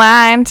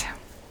mind.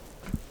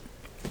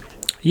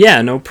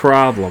 Yeah, no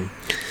problem.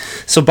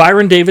 So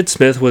Byron David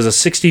Smith was a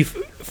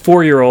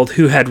 64-year-old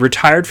who had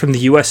retired from the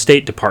U.S.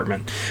 State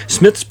Department.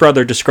 Smith's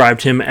brother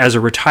described him as a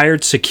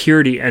retired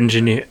security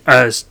engineer.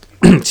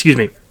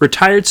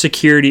 Retired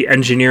security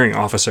engineering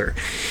officer.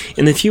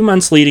 In the few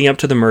months leading up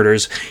to the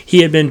murders,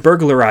 he had been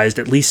burglarized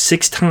at least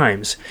 6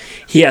 times.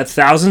 He had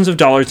thousands of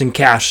dollars in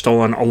cash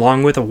stolen,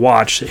 along with a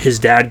watch his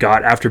dad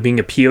got after being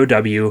a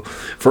POW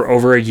for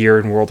over a year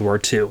in World War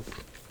II.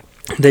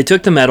 They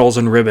took the medals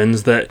and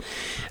ribbons that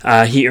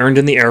he earned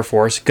in the Air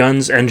Force,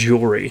 guns, and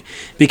jewelry.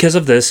 Because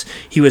of this,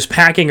 he was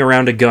packing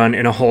around a gun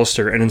in a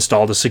holster and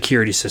installed a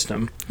security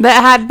system.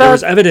 That had both... There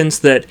was evidence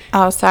that...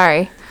 Oh,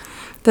 sorry.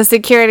 The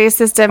security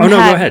system go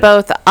had ahead.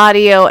 both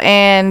audio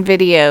and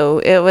video.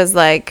 It was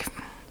like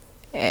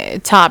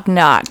top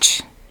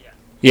notch.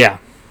 Yeah.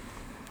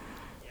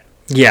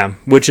 Yeah,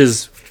 which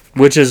is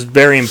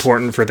very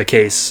important for the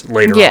case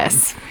later on.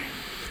 Yes.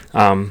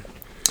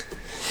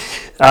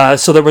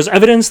 So there was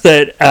evidence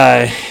that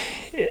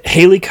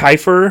Haley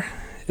Kiefer,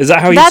 is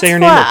that how you say her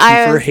name? Or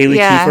Kiefer? Haley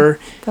Kiefer?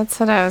 That's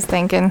what I was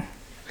thinking.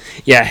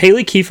 Yeah,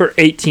 Haley Kiefer,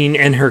 18,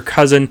 and her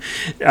cousin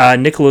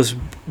Nicholas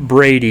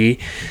Brady,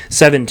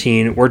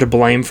 17, were to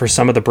blame for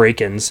some of the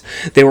break-ins.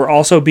 They were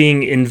also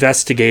being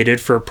investigated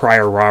for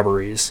prior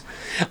robberies.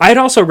 I had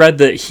also read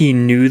that he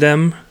knew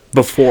them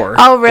before.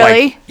 Oh,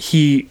 really?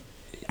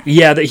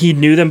 That he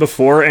knew them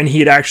before, and he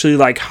had actually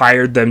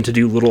hired them to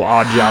do little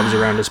odd jobs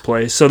around his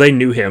place, so they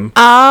knew him.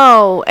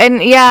 Oh,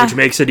 and yeah. Which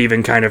makes it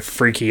even kind of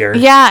freakier.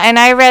 Yeah, and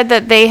I read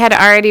that they had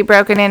already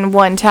broken in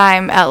one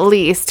time, at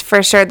least,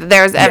 for sure, that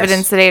there was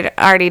evidence that they'd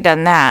already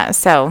done that,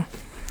 so...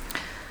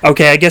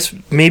 Okay, I guess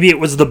maybe it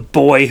was the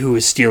boy who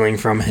was stealing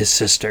from his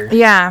sister.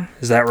 Yeah.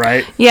 Is that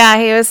right? Yeah,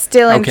 he was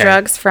stealing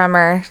drugs from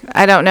her.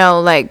 I don't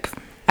know,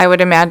 I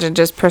would imagine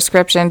just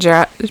prescription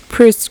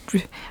drugs.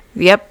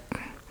 Yep.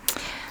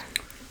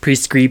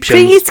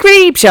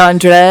 Prescription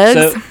drugs.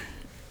 So,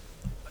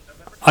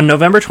 on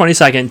November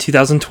 22nd,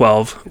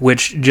 2012,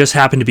 which just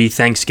happened to be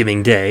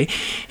Thanksgiving Day,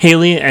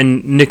 Haley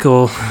and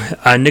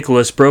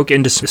Nicholas broke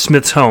into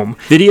Smith's home.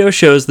 Video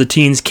shows the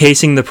teens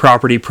casing the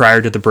property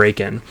prior to the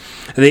break-in.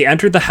 They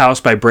entered the house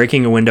by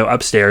breaking a window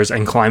upstairs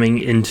and climbing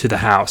into the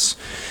house.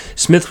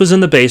 Smith was in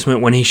the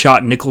basement when he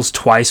shot Nichols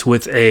twice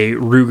with a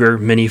Ruger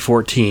Mini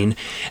 14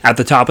 at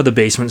the top of the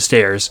basement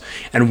stairs,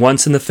 and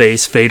once in the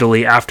face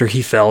fatally after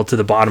he fell to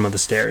the bottom of the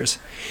stairs.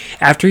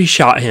 After he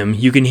shot him,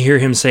 you can hear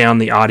him say on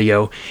the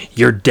audio,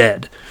 "You're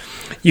dead."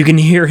 You can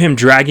hear him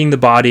dragging the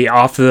body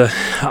out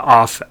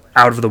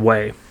of the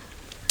way.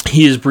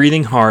 He is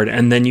breathing hard,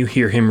 and then you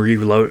hear him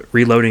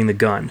reloading the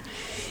gun.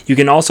 You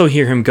can also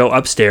hear him go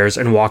upstairs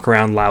and walk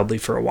around loudly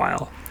for a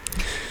while.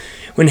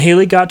 When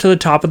Haley got to the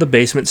top of the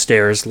basement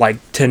stairs,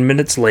 10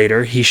 minutes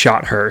later, he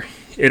shot her.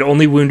 It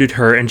only wounded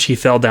her, and she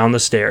fell down the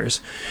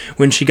stairs.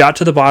 When she got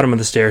to the bottom of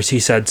the stairs, he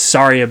said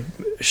sorry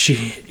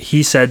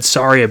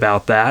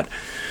about that.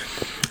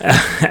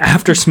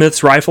 After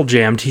Smith's rifle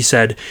jammed, he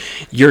said,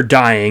 "You're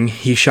dying."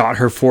 He shot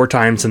her 4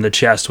 times in the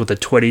chest with a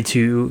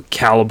 .22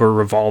 caliber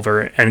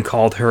revolver and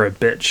called her a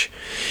bitch.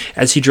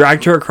 As he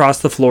dragged her across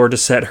the floor to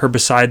set her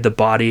beside the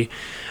body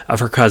of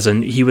her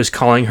cousin, he was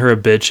calling her a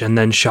bitch and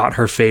then shot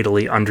her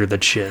fatally under the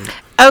chin.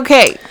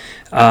 Okay.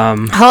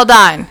 Hold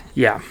on.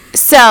 Yeah.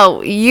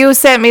 So, you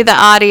sent me the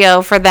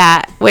audio for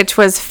that, which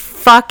was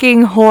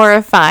fucking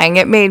horrifying.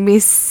 It made me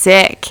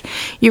sick.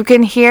 You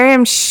can hear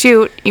him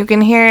shoot. You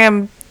can hear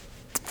him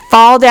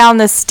fall down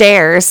the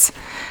stairs.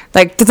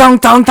 Thunk,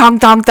 thunk, thunk,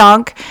 thunk,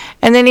 thunk.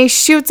 And then he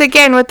shoots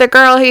again with the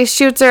girl. He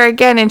shoots her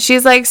again, and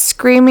she's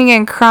screaming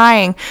and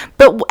crying.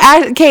 But,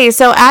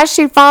 so as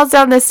she falls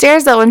down the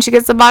stairs, though, when she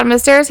gets to the bottom of the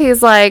stairs,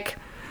 he's like,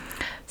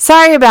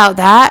 sorry about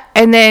that.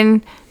 And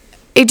then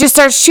he just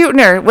starts shooting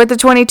her with the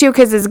 .22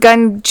 because his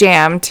gun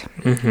jammed.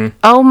 Mm-hmm.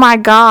 Oh, my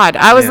God.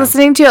 I was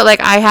listening to it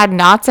I had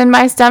knots in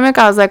my stomach.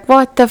 I was like,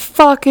 what the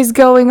fuck is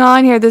going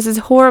on here? This is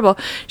horrible.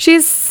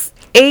 She's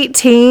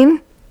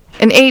 18.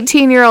 An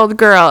 18-year-old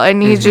girl,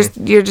 and you're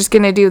just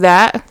gonna do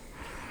that?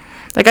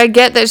 I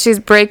get that she's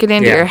breaking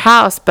into your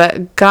house,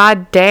 but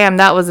god damn,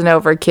 that was an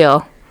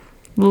overkill.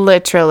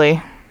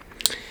 Literally.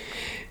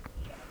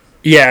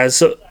 Yeah,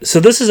 so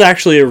this is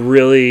actually a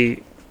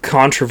really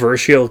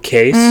controversial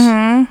case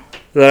that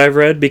I've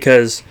read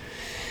because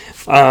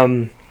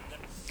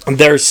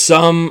there's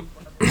some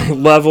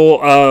level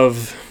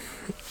of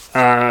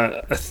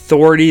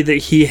authority that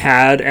he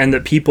had, and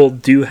that people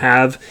do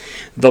have.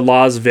 The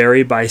laws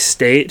vary by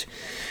state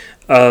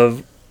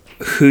of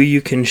who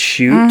you can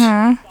shoot.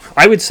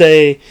 I would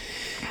say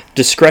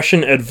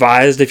discretion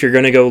advised if you're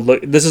going to go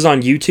look. This is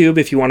on YouTube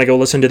if you want to go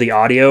listen to the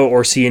audio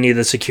or see any of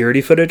the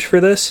security footage for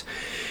this.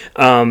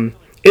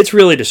 It's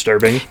really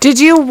disturbing. Did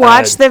you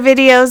watch the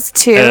videos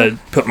too?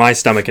 Put my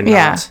stomach in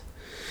knots.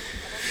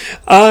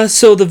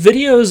 So the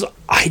videos,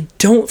 I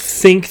don't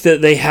think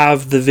that they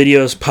have the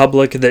videos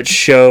public that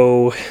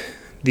show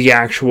the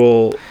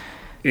actual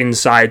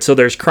inside. So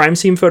there's crime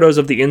scene photos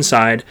of the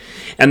inside,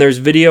 and there's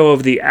video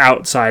of the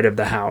outside of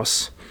the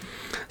house.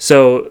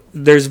 So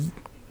there's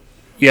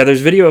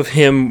video of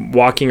him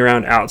walking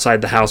around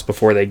outside the house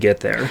before they get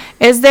there.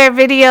 Is there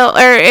video,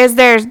 or is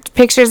there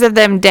pictures of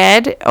them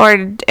dead,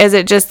 or is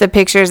it just the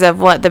pictures of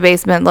what the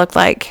basement looked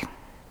like?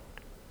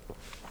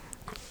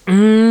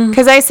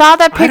 Because I saw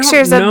the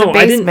pictures of the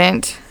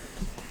basement,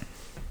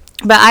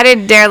 but I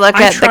didn't dare look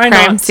at the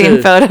crime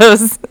scene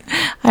photos.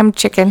 I'm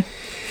chicken.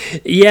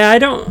 Yeah, I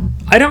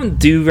don't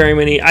do very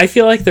many. I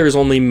feel like there's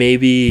only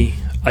maybe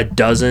a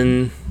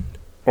dozen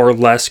or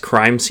less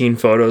crime scene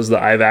photos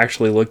that I've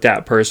actually looked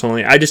at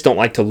personally. I just don't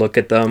like to look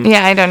at them.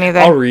 Yeah, I don't either.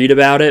 I'll read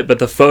about it, but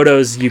the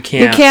photos you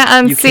can't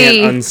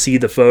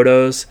unsee the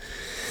photos.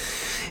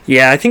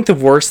 Yeah, I think the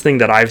worst thing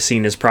that I've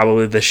seen is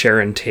probably the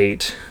Sharon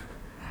Tate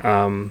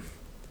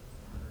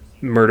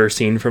murder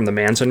scene from the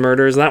Manson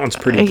murders. That one's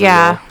pretty brutal.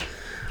 Yeah.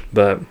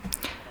 But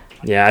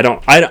yeah,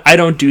 I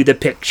don't do the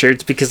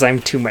pictures because I'm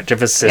too much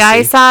of a sissy. Yeah,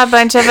 I saw a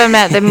bunch of them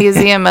at the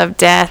Museum of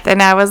Death,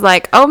 and I was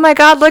like, oh my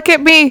God, look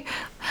at me.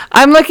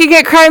 I'm looking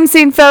at crime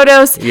scene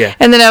photos. Yeah.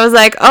 And then I was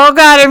like, oh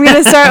God, I'm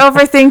going to start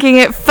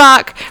overthinking it.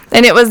 Fuck.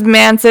 And it was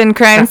Manson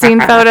crime scene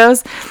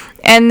photos.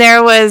 And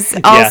there was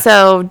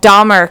also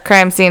Dahmer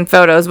crime scene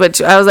photos,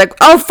 which I was like,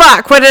 oh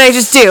fuck, what did I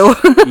just do?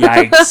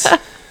 Yikes.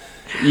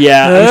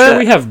 Yeah, I'm sure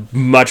we have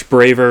much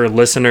braver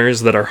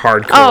listeners that are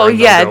hardcore. Oh,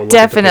 yeah,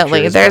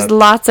 definitely. There's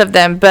lots of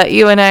them, but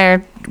you and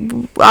I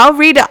I'll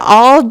read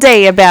all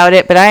day about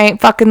it, but I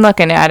ain't fucking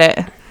looking at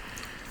it.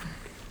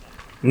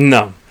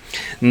 No.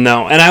 And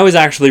I was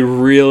actually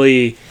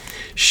really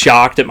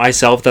shocked at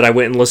myself that I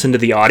went and listened to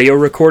the audio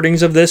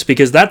recordings of this,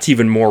 because that's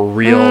even more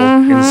real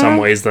in some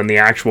ways than the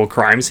actual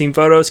crime scene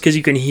photos, because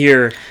you can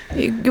hear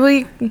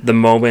the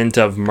moment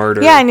of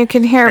murder. Yeah, and you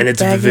can hear her and it's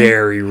begging.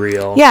 Very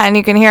real. Yeah, and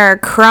you can hear her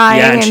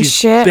crying and she's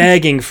shit.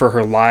 Begging for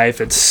her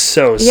life. It's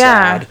so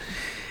sad.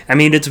 I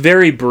mean, it's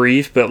very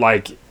brief, but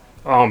like,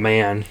 oh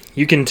man,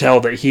 you can tell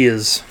that he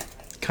is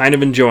kind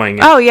of enjoying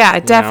it. Oh yeah,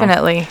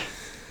 definitely.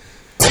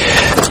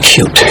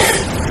 Cute.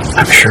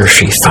 I'm sure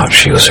she thought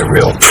she was a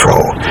real pro.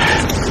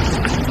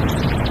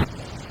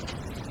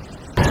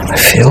 I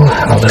feel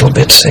a little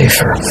bit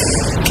safer.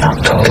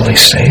 Not totally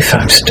safe.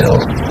 I'm still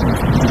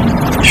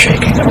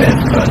shaking a bit,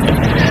 but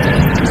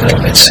a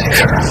little bit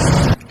safer.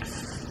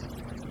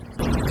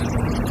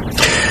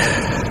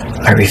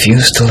 I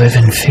refuse to live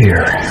in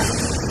fear.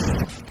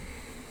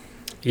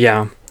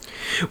 Yeah.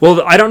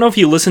 Well, I don't know if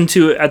you listened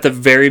to it at the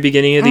very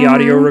beginning of the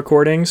audio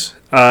recordings.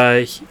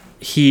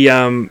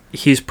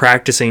 He's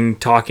practicing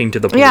talking to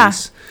the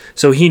police,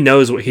 so he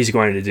knows what he's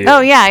going to do. Oh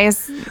yeah,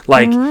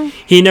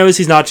 he knows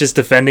he's not just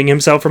defending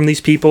himself from these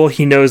people.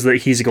 He knows that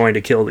he's going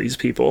to kill these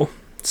people.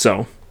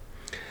 So,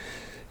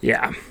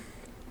 yeah.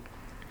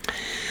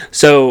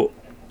 So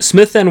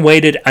Smith then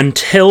waited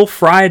until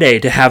Friday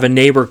to have a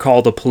neighbor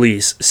call the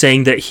police,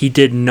 saying that he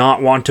did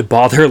not want to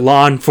bother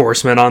law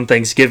enforcement on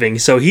Thanksgiving.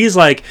 So he's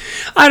like,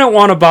 I don't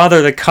want to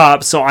bother the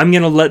cops, so I'm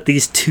going to let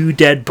these 2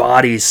 dead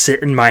bodies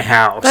sit in my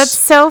house. That's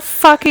so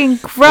fucking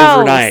gross.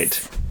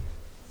 Overnight.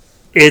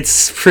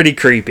 It's pretty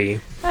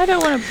creepy. I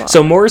don't want to bother.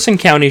 So Morrison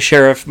County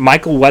Sheriff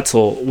Michael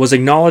Wetzel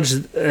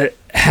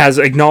has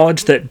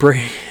acknowledged that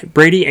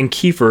Brady and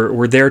Kiefer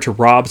were there to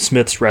rob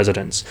Smith's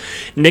residence.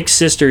 Nick's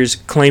sisters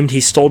claimed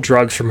he stole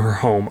drugs from her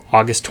home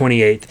August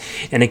 28th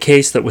in a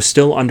case that was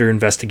still under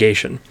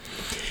investigation.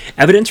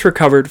 Evidence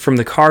recovered from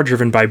the car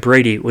driven by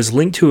Brady was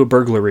linked to a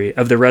burglary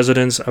of the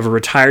residence of a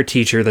retired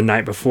teacher the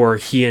night before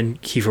he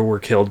and Kiefer were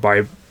killed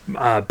by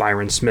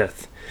Byron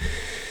Smith.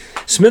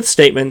 Smith's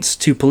statements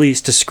to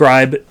police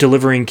describe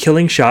delivering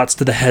killing shots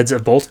to the heads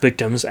of both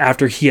victims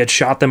after he had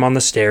shot them on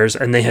the stairs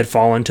and they had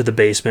fallen to the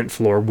basement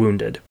floor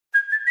wounded.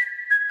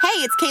 Hey,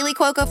 it's Kaylee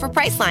Cuoco for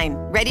Priceline.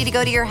 Ready to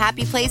go to your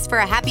happy place for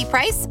a happy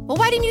price? Well,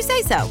 why didn't you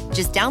say so?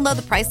 Just download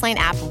the Priceline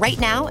app right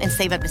now and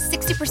save up to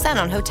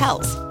 60% on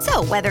hotels.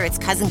 So whether it's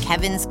Cousin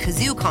Kevin's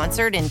Kazoo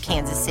Concert in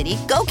Kansas City,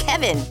 go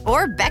Kevin,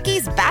 or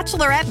Becky's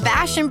Bachelorette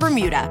Bash in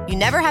Bermuda, you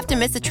never have to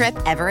miss a trip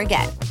ever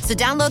again. So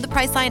download the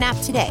Priceline app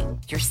today.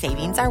 Your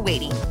savings are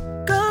waiting.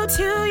 Go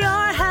to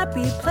your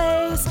happy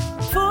place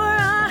for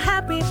a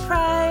happy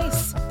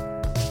price.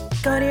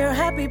 Go to your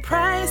happy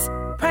price,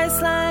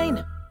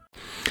 Priceline.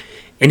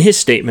 In his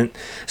statement,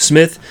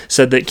 Smith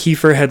said that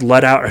Kiefer had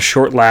let out a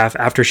short laugh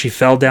after she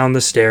fell down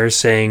the stairs,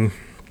 saying,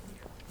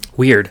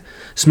 Weird.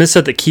 Smith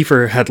said that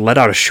Kiefer had let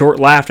out a short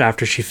laugh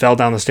after she fell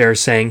down the stairs,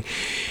 saying,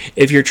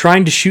 If you're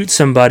trying to shoot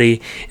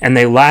somebody and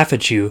they laugh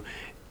at you,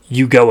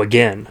 you go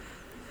again.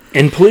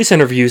 In police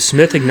interviews,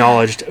 Smith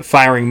acknowledged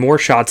firing more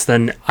shots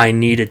than I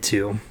needed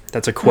to.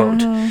 That's a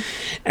quote.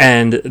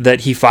 And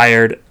that he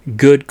fired a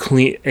good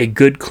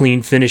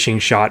clean finishing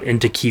shot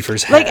into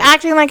Kiefer's head. Like,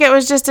 acting like it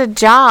was just a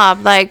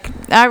job. Like,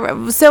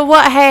 so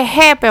what had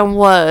happened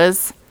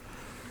was...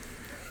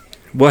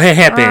 What had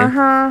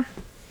happened?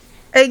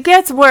 It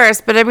gets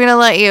worse, but I'm going to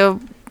let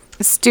you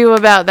stew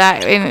about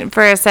that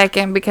for a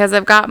second because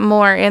I've got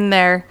more in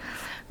there.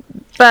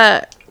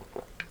 But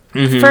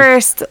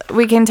first,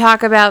 we can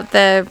talk about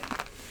the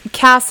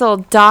Castle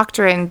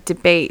Doctrine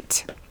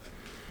debate.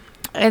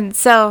 And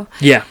so,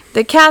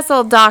 the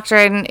Castle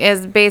Doctrine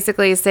is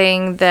basically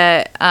saying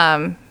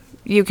that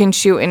you can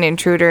shoot an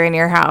intruder in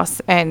your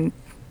house. And,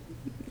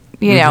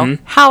 you know,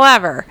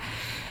 however,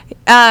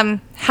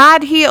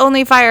 had he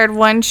only fired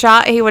one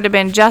shot, he would have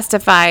been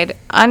justified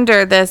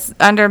under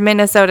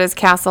Minnesota's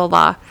castle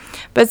law.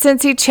 But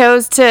since he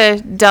chose to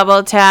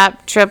double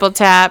tap, triple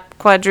tap,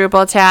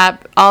 quadruple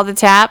tap, all the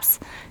taps,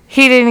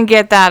 he didn't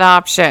get that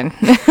option.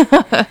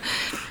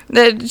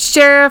 The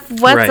Sheriff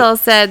Wetzel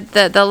said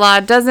that the law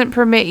doesn't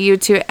permit you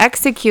to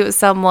execute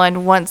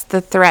someone once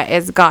the threat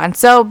is gone.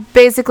 So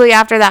basically,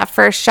 after that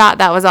first shot,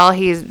 that was all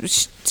he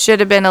should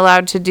have been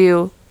allowed to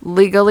do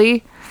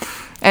legally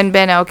and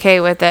been okay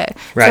with it.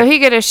 Right. So he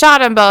could have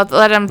shot them both,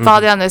 let him fall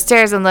down the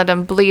stairs, and let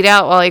him bleed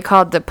out while he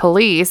called the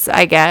police,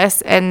 I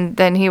guess, and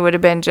then he would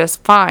have been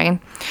just fine.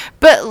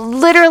 But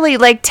literally,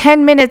 like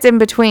 10 minutes in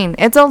between.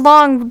 It's a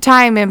long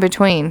time in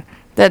between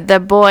that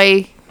the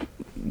boy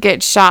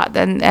gets shot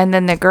and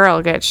then the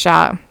girl gets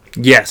shot.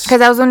 Yes. Because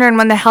I was wondering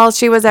when the hell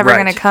she was ever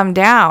going to come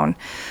down.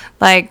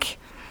 Like,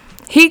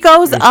 he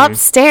goes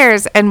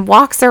upstairs and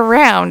walks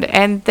around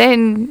and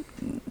then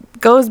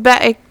goes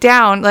back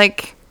down.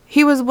 Like,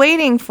 he was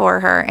waiting for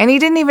her. And he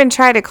didn't even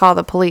try to call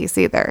the police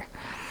either.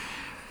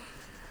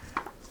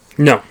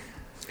 No,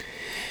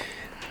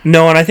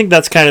 and I think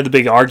that's kind of the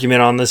big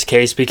argument on this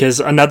case, because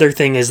another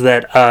thing is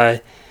that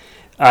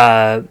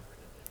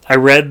I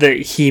read that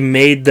he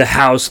made the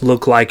house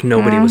look like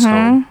nobody was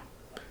home.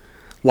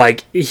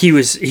 Like he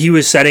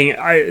was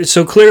setting.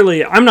 So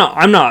clearly, I'm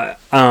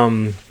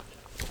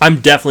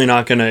definitely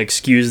not going to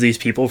excuse these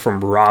people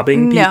from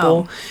robbing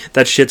people.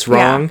 That shit's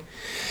wrong.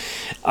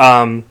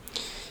 Yeah.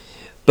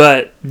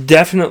 But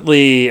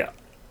definitely,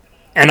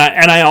 and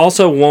I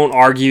also won't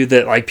argue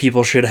that like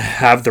people should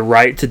have the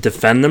right to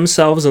defend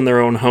themselves in their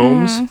own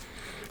homes.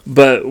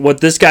 But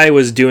what this guy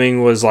was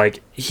doing was,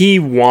 like, he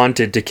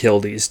wanted to kill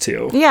these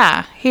two.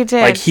 Yeah, he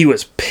did. Like, he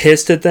was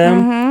pissed at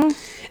them.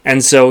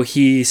 And so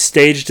he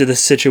staged the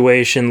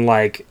situation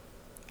like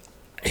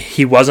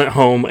he wasn't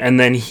home, and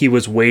then he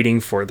was waiting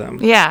for them.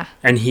 Yeah.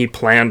 And he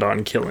planned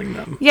on killing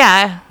them.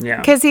 Yeah. Yeah.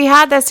 Because he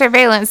had the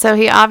surveillance, so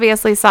he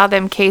obviously saw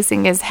them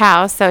casing his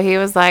house. So he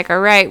was like, all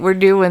right, we're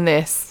doing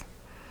this.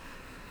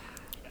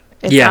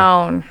 It's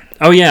on.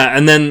 Oh yeah,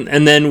 and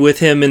then with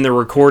him in the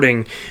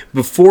recording,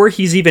 before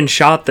he's even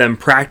shot them,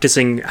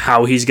 practicing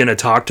how he's going to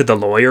talk to the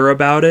lawyer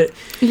about it.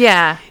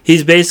 Yeah.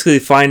 He's basically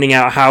finding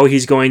out how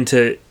he's going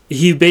to...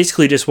 He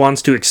basically just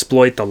wants to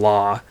exploit the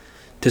law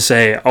to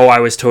say, oh, I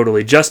was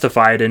totally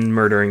justified in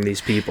murdering these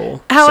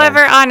people.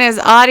 However, on his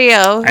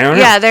audio... I don't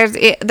know. Yeah,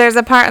 there's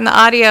a part in the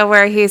audio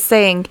where he's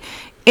saying,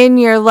 in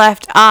your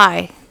left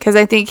eye. Because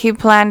I think he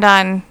planned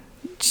on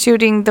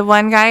shooting the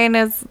one guy in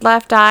his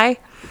left eye.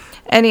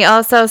 And he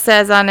also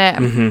says on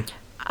it,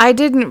 I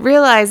didn't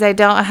realize I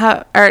don't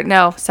have,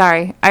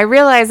 I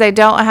realize I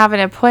don't have an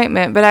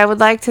appointment, but I would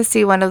like to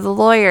see one of the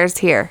lawyers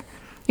here.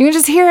 You can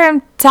just hear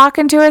him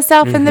talking to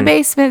himself in the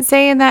basement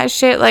saying that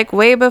shit like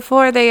way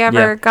before they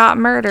ever got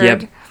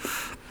murdered. Yep.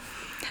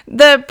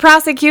 The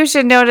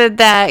prosecution noted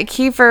that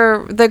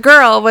Kiefer, the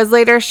girl, was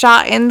later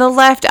shot in the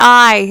left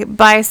eye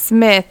by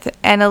Smith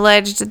and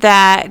alleged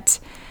that,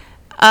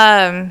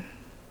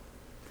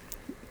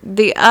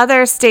 the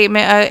other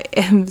statement,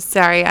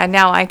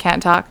 now I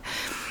can't talk.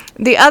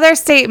 The other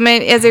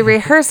statement is a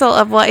rehearsal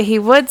of what he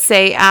would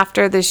say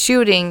after the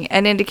shooting,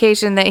 an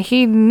indication that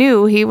he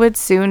knew he would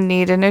soon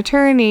need an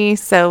attorney.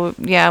 So,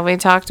 yeah, we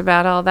talked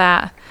about all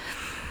that.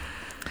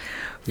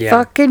 Yeah.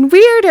 Fucking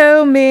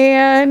weirdo,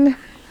 man.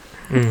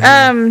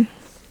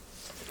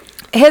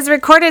 His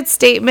recorded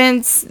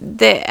statements,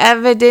 the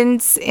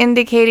evidence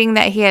indicating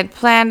that he had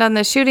planned on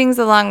the shootings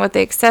along with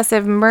the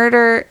excessive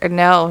murder.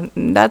 No,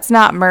 that's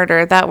not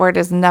murder. That word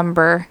is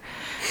number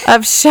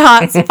of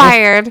shots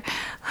fired.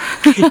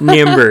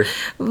 Number.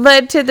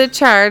 Led to the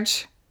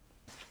charge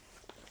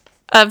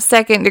of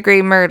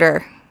second-degree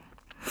murder.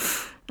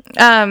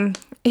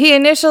 He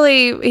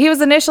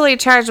was initially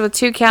charged with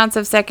 2 counts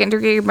of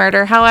second-degree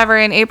murder. However,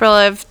 in April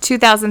of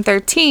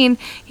 2013,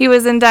 he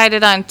was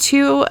indicted on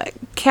 2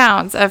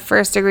 counts of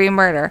first-degree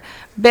murder.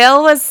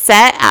 Bail was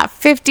set at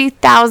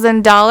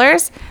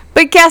 $50,000,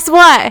 but guess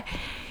what?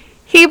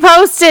 He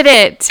posted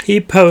it.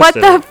 What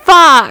the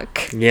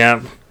fuck?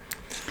 Yeah.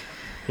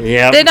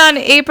 Yeah. Then on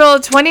April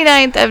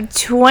 29th of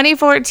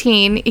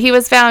 2014, he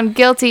was found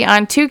guilty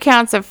on 2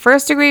 counts of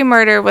first-degree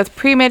murder with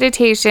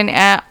premeditation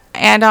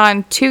and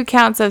on 2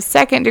 counts of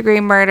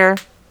second-degree murder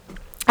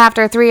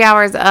after 3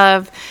 hours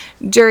of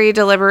jury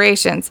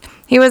deliberations.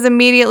 He was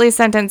immediately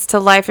sentenced to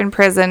life in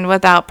prison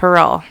without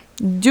parole.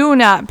 Do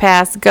not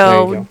pass There you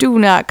go. go. Do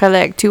not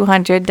collect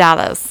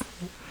 $200.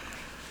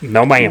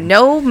 No, ma'am.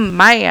 No,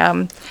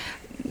 ma'am.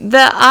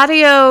 The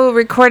audio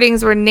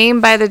recordings were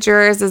named by the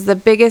jurors as the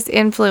biggest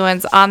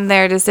influence on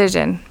their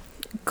decision.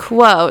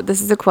 Quote,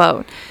 this is a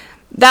quote,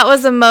 "That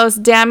was the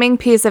most damning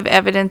piece of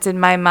evidence in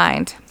my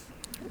mind."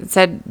 It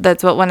said,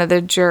 that's what one of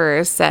the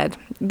jurors said.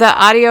 The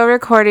audio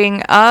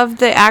recording of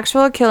the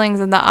actual killings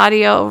and the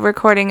audio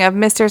recording of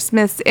Mr.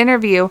 Smith's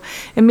interview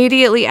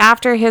immediately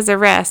after his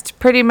arrest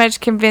pretty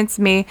much convinced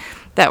me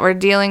that we're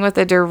dealing with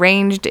a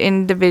deranged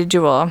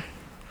individual.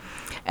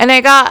 And I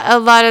got a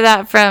lot of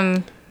that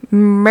from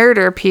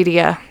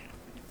Murderpedia.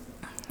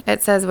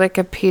 It says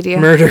Wikipedia.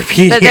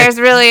 Murderpedia. But there's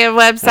really a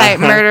website,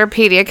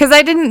 Murderpedia. Because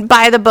I didn't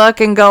buy the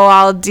book and go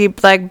all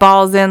deep, like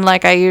balls in,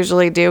 like I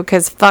usually do.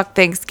 Because fuck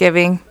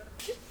Thanksgiving.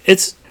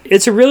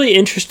 It's a really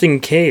interesting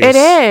case. It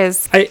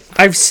is.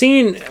 I've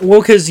seen,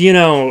 well, because, you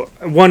know,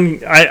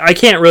 I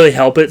can't really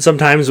help it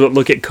sometimes but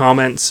look at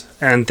comments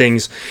and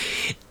things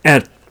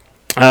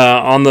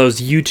on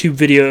those YouTube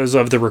videos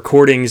of the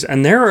recordings,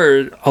 and there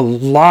are a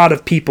lot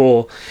of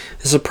people,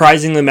 a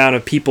surprising amount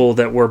of people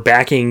that were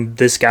backing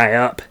this guy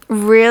up.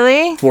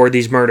 Really? For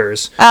these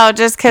murders. Oh,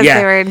 just because Yeah.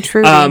 they were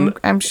intruding,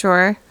 I'm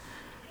sure.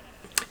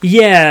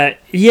 Yeah,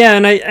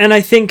 and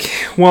I think,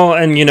 well,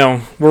 and you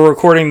know, we're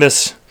recording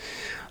this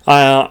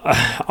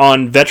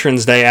on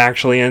Veterans Day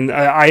actually, and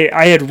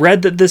I had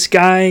read that this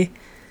guy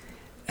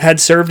had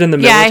served in the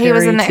military. Yeah, he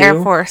was in the too.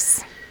 Air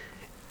Force.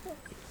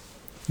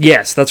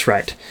 Yes, that's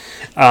right.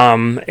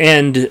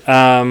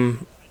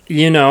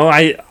 You know,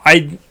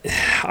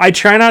 I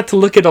try not to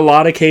look at a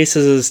lot of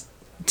cases as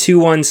too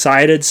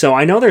one-sided, so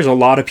I know there's a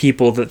lot of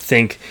people that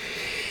think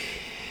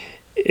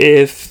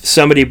if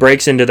somebody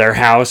breaks into their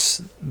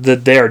house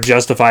that they are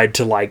justified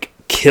to, like,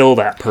 kill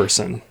that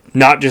person.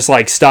 Not just,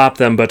 like, stop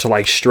them, but to,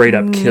 like, straight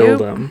up kill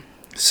them.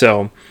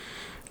 So,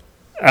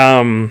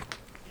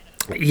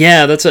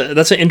 yeah, that's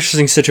an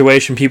interesting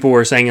situation. People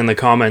were saying in the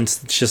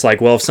comments, it's just like,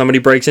 well, if somebody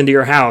breaks into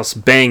your house,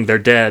 bang, they're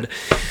dead.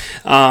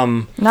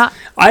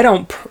 I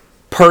don't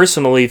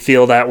personally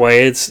feel that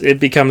way. It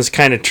becomes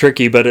kind of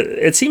tricky, but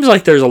it seems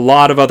like there's a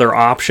lot of other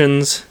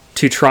options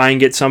to try and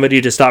get somebody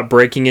to stop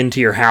breaking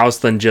into your house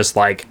than just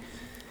like.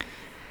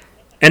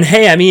 And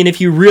hey, I mean,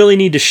 if you really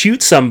need to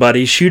shoot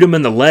somebody, shoot them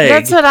in the leg.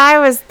 That's what I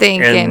was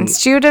thinking.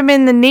 Shoot him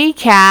in the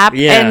kneecap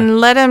and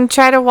let him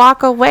try to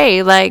walk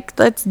away. Like,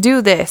 let's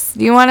do this.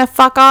 You want to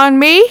fuck on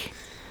me?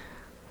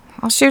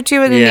 I'll shoot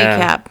you in the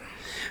kneecap.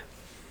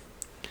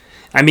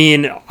 I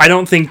mean, I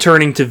don't think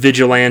turning to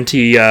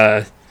vigilante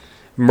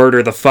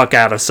murder the fuck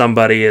out of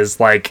somebody is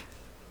like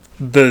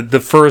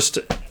the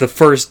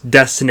first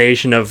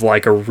destination of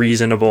like a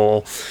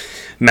reasonable,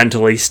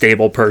 mentally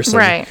stable person.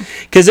 Right.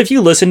 Because if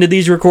you listen to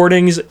these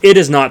recordings, it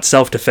is not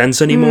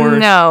self-defense anymore.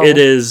 No. It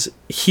is,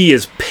 he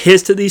is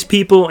pissed at these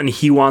people and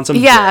he wants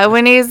them dead.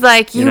 When he's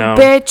like, you know?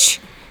 Bitch,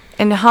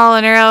 and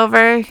hauling her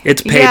over.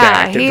 It's payback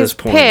at this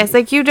point. He's pissed.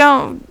 Like, you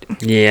don't...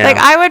 Yeah. Like,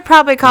 I would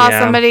probably call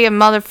somebody a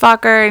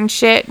motherfucker and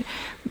shit,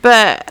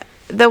 but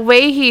the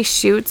way he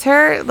shoots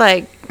her,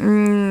 like,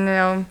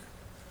 no...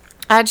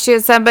 I'd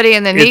shoot somebody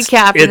in the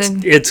kneecap.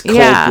 It's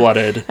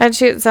cold-blooded. I'd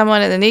shoot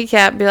someone in the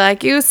kneecap and be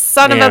like, you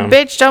son of a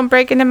bitch, don't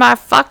break into my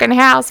fucking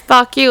house.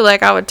 Fuck you.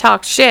 Like, I would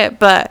talk shit,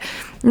 but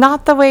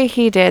not the way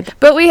he did.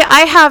 But we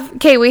have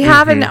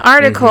an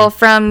article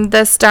from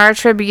the Star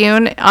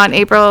Tribune on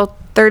April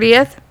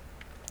 30th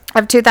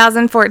of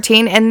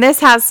 2014, and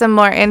this has some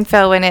more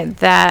info in it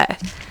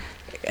that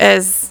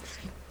is,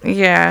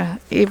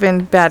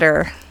 even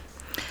better.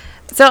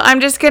 So I'm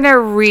just going to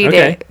read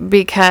it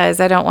because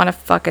I don't want to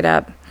fuck it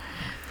up.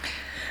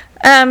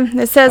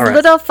 It says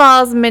Little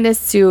Falls,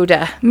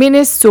 Minnesota.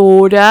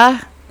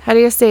 How do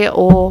you say it?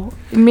 Oh,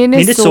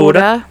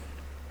 Minnesota.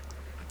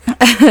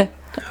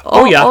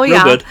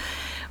 Real good.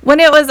 When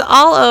it was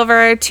all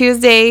over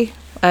Tuesday,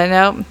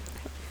 no,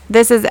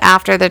 this is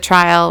after the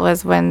trial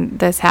was when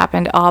this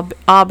happened,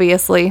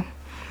 obviously.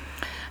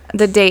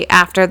 The date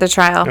after the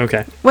trial.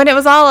 Okay. When it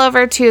was all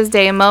over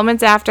Tuesday,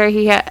 moments after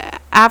he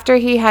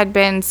had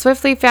been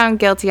swiftly found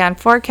guilty on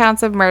 4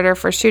 counts of murder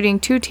for shooting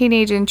 2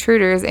 teenage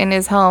intruders in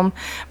his home,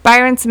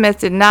 Byron Smith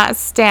did not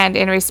stand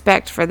in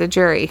respect for the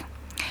jury.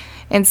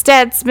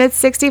 Instead, Smith,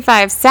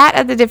 65, sat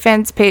at the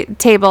defense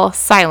table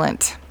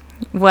silent.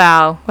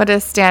 Wow, what a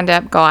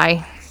stand-up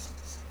guy.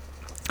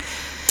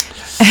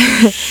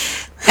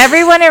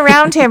 Everyone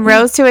around him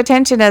rose to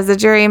attention as the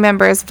jury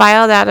members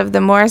filed out of the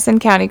Morrison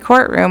County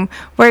courtroom,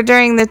 where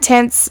during the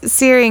tense,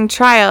 searing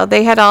trial,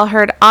 they had all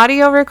heard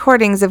audio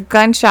recordings of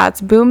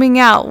gunshots booming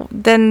out,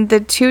 then the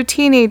 2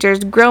 teenagers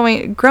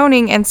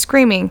groaning and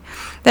screaming,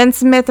 then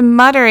Smith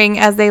muttering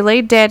as they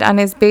lay dead on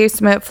his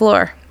basement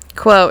floor.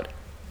 Quote,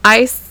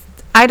 I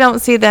don't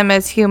see them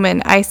as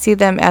human, I see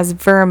them as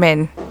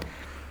vermin.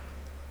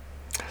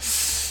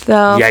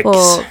 The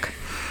fuck.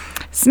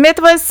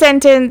 Smith was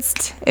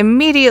sentenced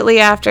immediately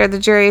after the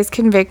jury's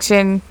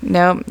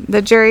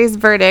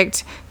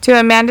verdict to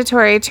a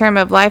mandatory term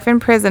of life in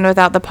prison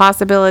without the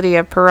possibility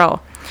of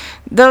parole.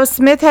 Though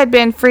Smith had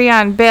been free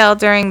on bail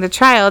during the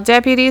trial,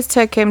 deputies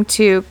took him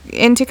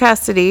into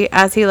custody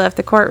as he left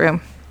the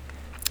courtroom.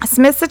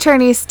 Smith's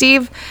attorney,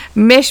 Steve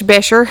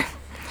Mishbisher,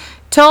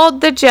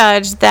 told the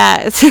judge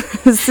that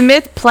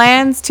Smith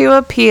plans to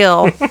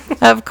appeal.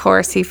 Of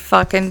course he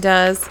fucking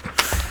does.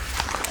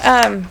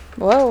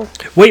 Whoa.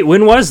 Wait,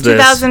 when was this?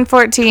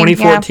 2014.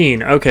 2014.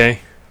 Yeah. Okay.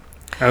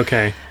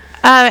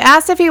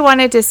 Asked if he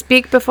wanted to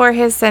speak before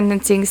his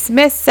sentencing,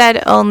 Smith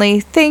said only,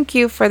 "Thank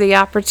you for the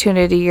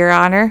opportunity, Your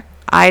Honor.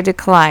 I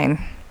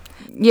decline."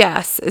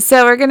 Yes,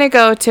 so we're going to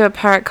go to a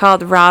part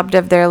called Robbed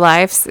of Their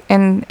Lives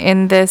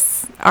in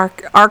this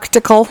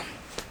article.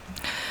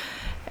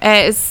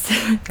 It's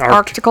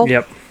article.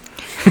 Yep.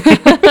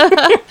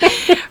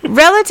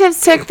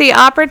 Relatives took the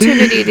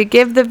opportunity to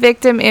give the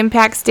victim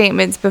impact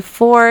statements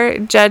before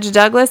Judge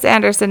Douglas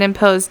Anderson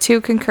imposed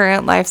 2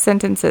 concurrent life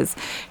sentences.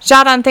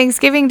 Shot on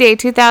Thanksgiving Day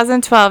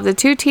 2012, the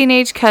 2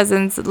 teenage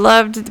cousins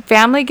loved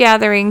family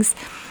gatherings.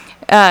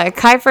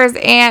 Kiefer's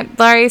aunt,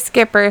 Laurie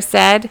Skipper,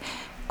 said,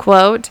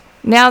 quote,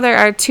 "Now there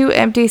are 2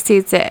 empty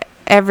seats at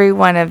every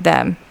one of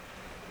them."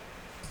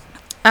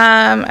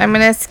 I'm going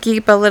to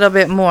skip a little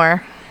bit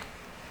more.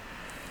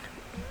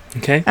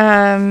 Okay.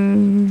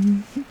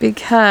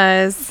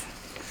 Because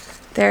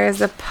there is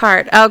a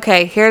part.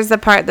 Okay, here's the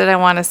part that I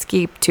want to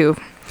skip to.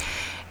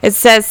 It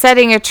says,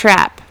 setting a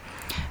trap.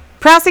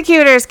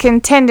 Prosecutors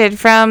contended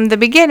from the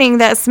beginning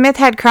that Smith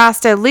had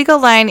crossed a legal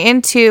line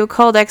into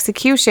cold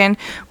execution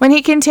when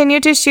he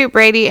continued to shoot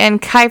Brady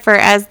and Kiefer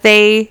as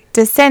they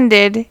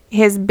descended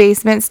his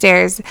basement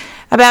stairs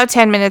about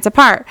 10 minutes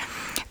apart.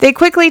 They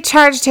quickly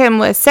charged him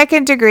with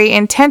second-degree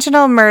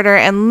intentional murder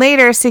and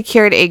later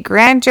secured a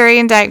grand jury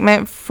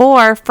indictment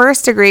for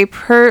first-degree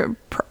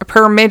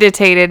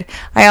premeditated.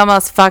 I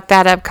almost fucked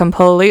that up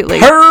completely.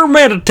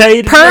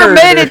 Premeditated.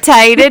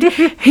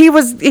 He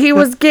was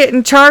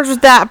getting charged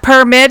with that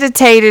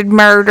premeditated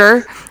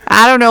murder.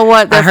 I don't know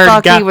what the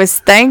fuck he was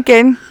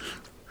thinking.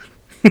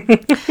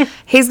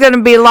 He's going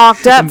to be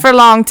locked up for a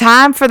long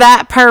time for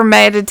that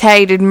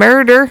premeditated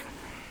murder.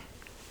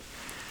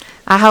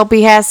 I hope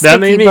he has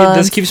sticky buns.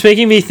 This keeps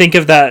making me think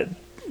of that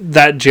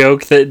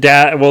joke that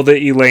that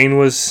Elaine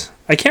was.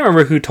 I can't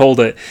remember who told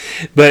it,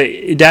 but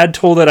Dad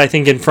told it, I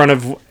think, in front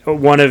of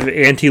one of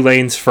Auntie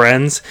Elaine's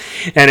friends,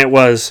 and it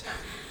was,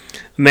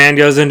 a man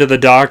goes into the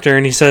doctor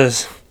and he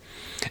says,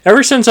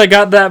 "Ever since I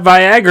got that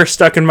Viagra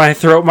stuck in my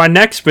throat, my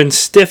neck's been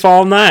stiff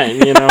all night,"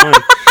 you know,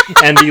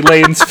 and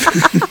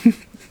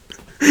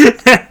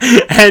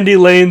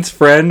Elaine's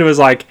friend was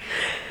like,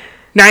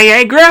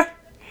 "Niagara?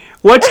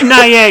 What's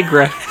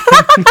Niagara?"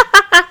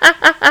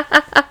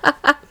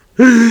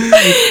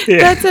 Yeah.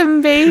 That's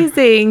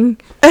amazing.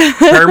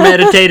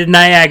 Premeditated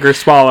Niagara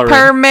swallowing.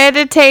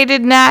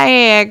 Premeditated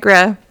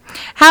Niagara.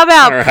 How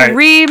about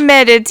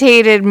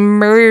premeditated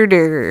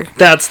murder?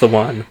 That's the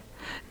one.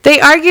 They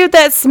argued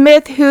that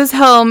Smith, whose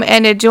home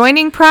and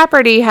adjoining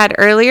property had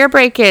earlier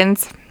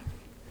break-ins,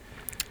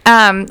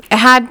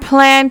 had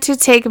planned to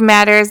take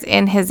matters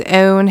in his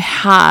own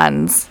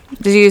hands.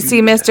 Did you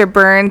see Mr.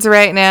 Burns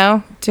right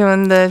now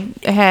doing the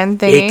hand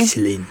thingy?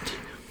 Excellent.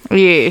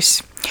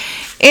 Yes.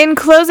 In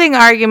closing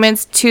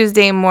arguments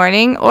Tuesday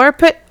morning,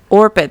 Orpit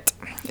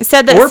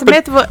said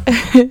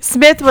that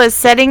Smith was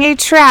setting a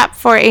trap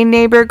for a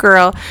neighbor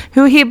girl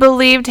who he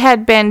believed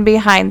had been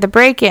behind the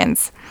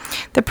break-ins.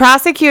 The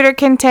prosecutor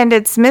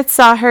contended Smith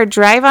saw her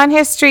drive on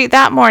his street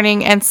that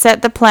morning and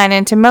set the plan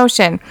into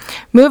motion,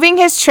 moving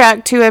his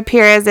truck to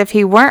appear as if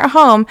he weren't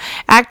home,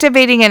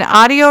 activating an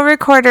audio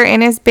recorder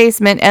in his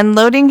basement and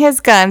loading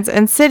his guns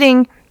and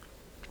settling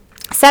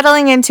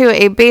into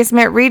a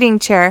basement reading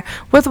chair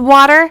with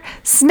water,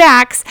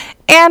 snacks,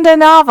 and a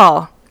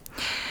novel.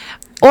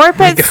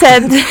 Orpit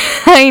said that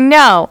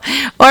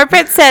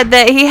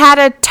he had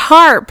a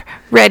tarp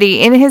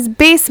ready in his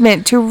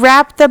basement to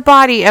wrap the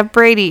body of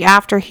Brady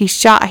after he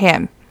shot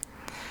him.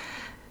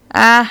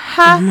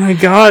 Oh my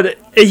God.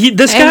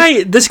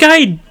 This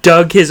guy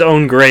dug his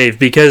own grave,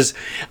 because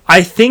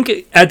I think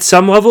at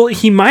some level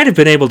he might have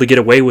been able to get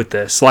away with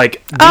this.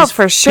 Like, these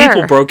for sure.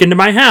 people broke into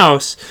my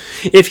house.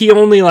 If he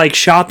only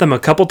shot them a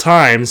couple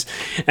times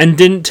and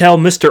didn't tell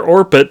Mr.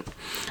 Orpit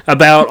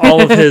about all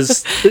of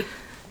his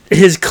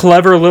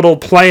clever little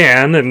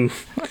plan and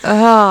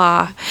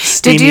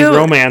steamy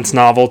romance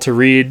novel to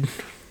read.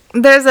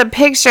 There's a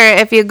picture,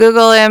 if you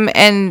Google him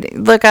and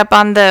look up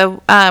on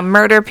the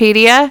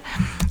Murderpedia,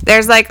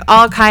 there's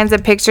all kinds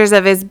of pictures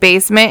of his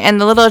basement,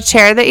 and the little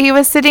chair that he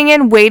was sitting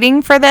in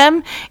waiting for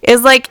them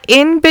is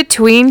in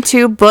between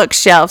 2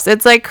 bookshelves.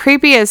 It's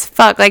creepy as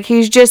fuck.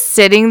 He's just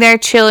sitting there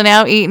chilling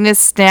out, eating his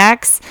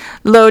snacks,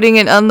 loading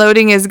and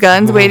unloading his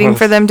guns, waiting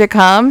for them to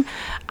come.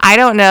 I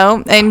don't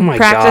know. And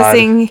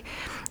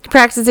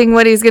practicing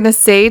what he's going to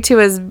say to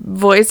his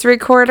voice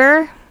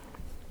recorder.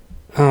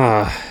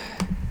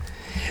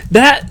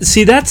 That's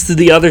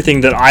the other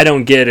thing that I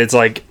don't get. It's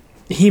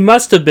he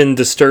must have been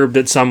disturbed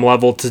at some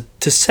level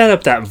to set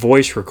up that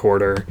voice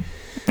recorder.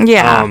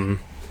 Yeah.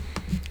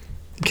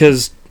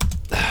 Because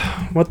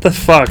what the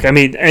fuck? I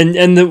mean,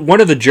 and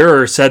one of the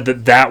jurors said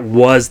that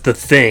was the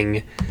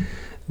thing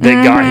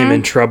that got him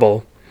in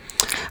trouble.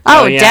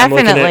 Oh, yeah,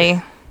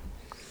 definitely.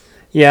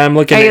 I'm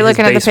looking Are at you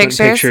looking at the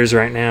pictures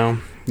right now.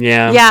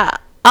 Yeah. Yeah.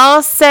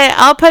 I'll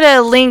put a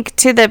link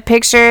to the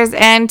pictures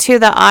and to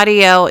the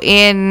audio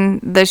in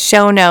the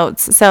show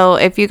notes. So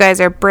if you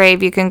guys are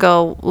brave, you can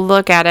go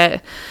look at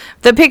it.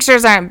 The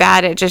pictures aren't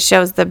bad. It just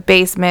shows the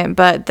basement,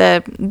 but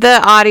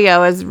the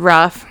audio is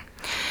rough.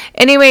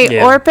 Anyway,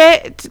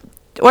 Orpit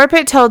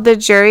told the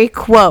jury,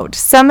 quote,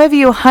 "Some of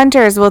you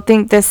hunters will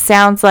think this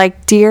sounds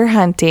like deer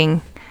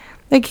hunting."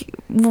 Like,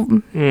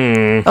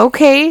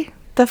 okay,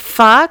 the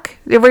fuck?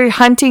 We're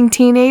hunting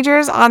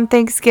teenagers on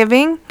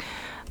Thanksgiving?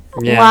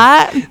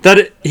 Yeah. What?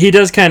 That he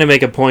does kind of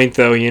make a point,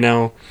 though. You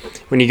know,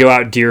 when you go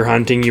out deer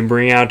hunting, you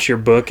bring out your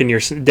book, and your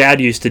dad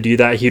used to do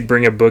that. He'd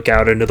bring a book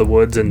out into the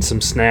woods and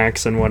some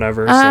snacks and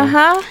whatever.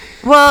 So.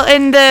 Well,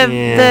 and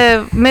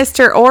the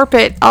Mr.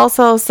 Orpit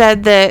also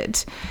said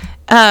that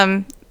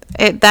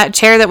that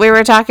chair that we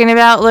were talking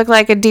about looked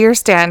like a deer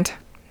stand.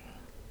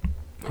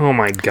 Oh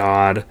my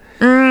god,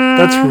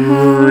 that's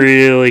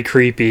really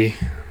creepy.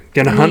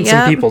 Gonna hunt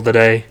some people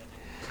today.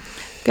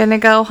 Gonna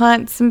go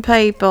hunt some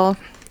people.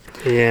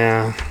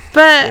 Yeah.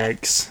 But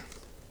yikes.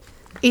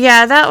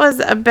 Yeah, that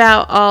was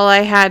about all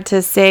I had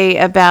to say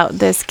about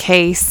this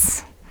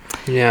case.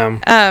 Yeah.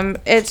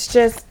 It's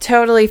just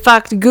totally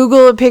fucked.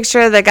 Google a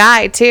picture of the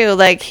guy too.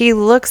 Like, he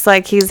looks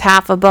like he's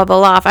half a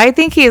bubble off. I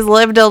think he's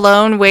lived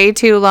alone way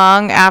too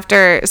long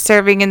after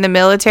serving in the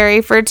military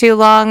for too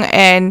long,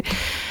 and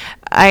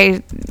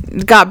I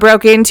got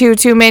broke into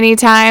too many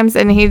times,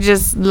 and he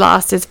just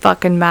lost his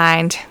fucking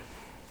mind.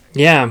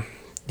 Yeah.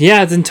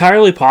 Yeah, it's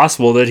entirely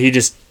possible that he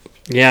just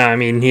he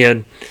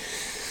had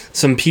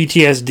some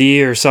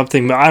PTSD or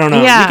something, but I don't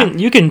know. Yeah.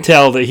 You can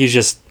tell that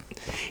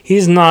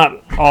he's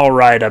not all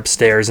right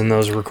upstairs in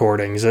those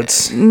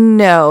recordings.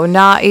 No,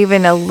 not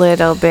even a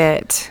little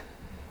bit.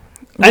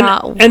 And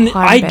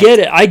I get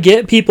it. I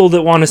get people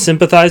that want to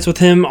sympathize with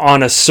him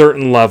on a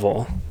certain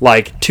level,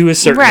 like to a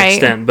certain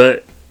extent,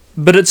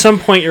 but at some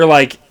point you're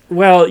like,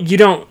 well, you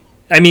don't.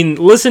 I mean,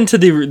 listen to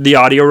the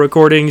audio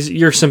recordings.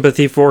 Your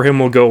sympathy for him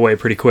will go away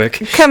pretty quick.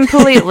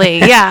 Completely,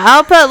 yeah.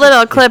 I'll put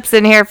little clips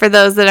in here for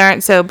those that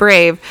aren't so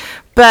brave.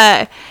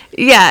 But,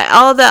 yeah,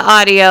 all the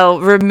audio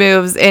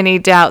removes any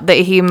doubt that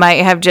he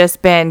might have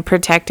just been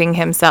protecting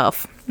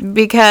himself.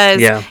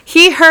 Because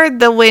he heard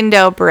the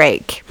window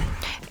break.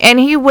 And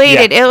he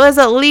waited. Yeah. It was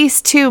at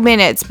least 2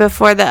 minutes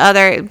before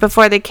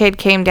the kid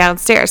came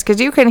downstairs.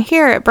 Because you can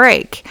hear it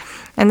break.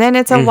 And then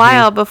it's a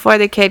while before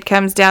the kid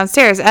comes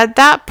downstairs. At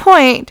that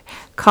point,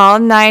 call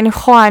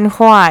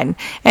 911.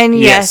 And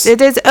yes,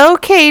 it is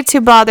okay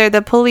to bother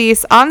the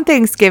police on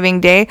Thanksgiving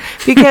Day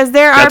because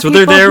there are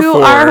people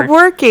who are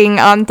working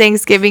on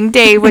Thanksgiving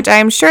Day, which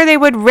I'm sure they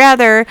would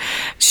rather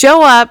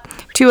show up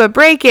to a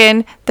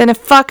break-in than a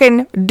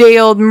fucking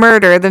day-old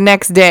murder the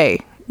next day.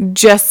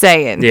 Just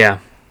saying. Yeah.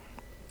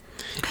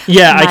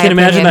 Yeah, I can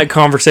imagine that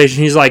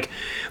conversation. He's like,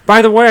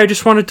 by the way, I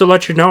just wanted to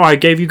let you know I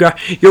gave you guys...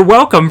 You're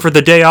welcome for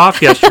the day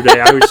off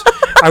yesterday.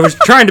 I was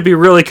trying to be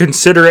really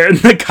considerate, and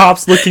the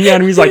cop's looking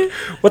at him. He's like,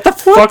 what the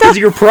fuck is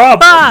your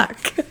problem?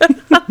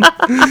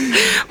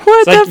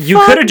 You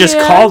could have just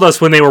called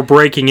us when they were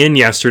breaking in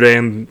yesterday,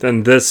 and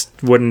this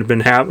wouldn't have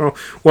been happening.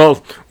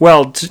 Well,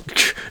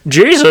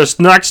 Jesus,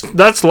 that's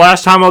the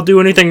last time I'll do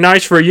anything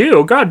nice for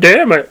you. God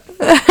damn it.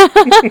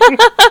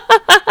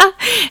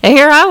 And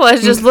here I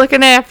was just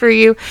looking after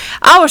you.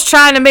 I was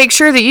trying to make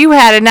sure that you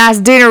had a nice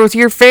dinner with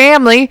your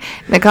family.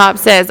 And the cop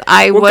says,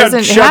 I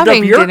wasn't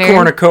having dinner. Shoved up your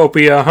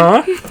cornucopia,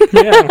 huh?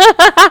 Yeah.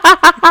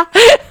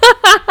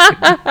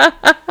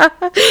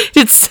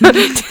 Did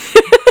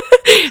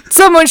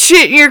someone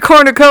shit in your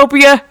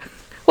cornucopia?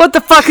 What the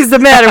fuck is the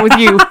matter with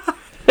you?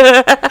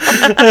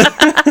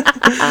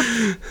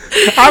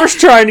 I was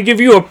trying to give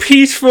you a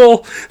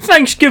peaceful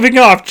Thanksgiving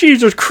off.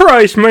 Jesus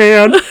Christ,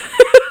 man.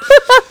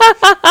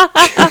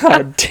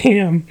 God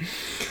damn.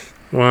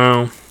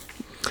 Wow.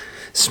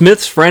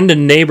 Smith's friend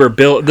and neighbor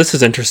Bill... This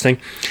is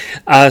interesting.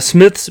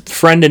 Smith's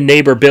friend and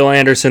neighbor Bill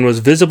Anderson was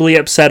visibly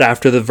upset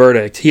after the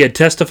verdict. He had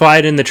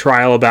testified in the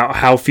trial about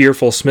how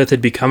fearful Smith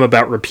had become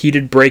about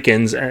repeated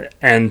break-ins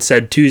and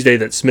said Tuesday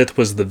that Smith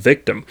was the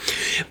victim.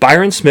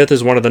 Byron Smith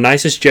is one of the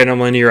nicest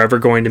gentlemen you're ever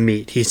going to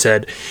meet, he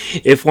said.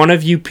 If one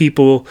of you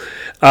people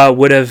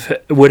would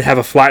have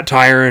a flat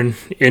tire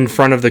in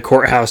front of the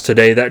courthouse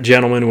today, that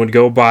gentleman would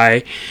go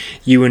buy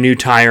you a new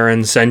tire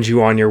and send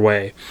you on your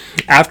way.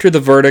 After the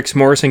verdicts,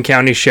 Morrison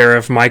County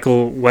Sheriff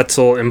Michael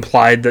Wetzel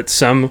implied that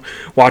some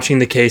watching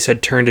the case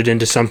had turned it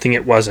into something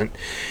it wasn't.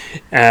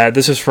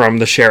 This is from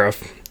the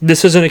sheriff.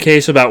 This isn't a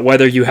case about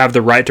whether you have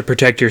the right to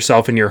protect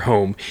yourself in your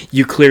home.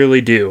 You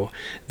clearly do.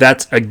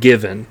 That's a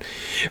given.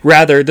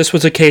 Rather, this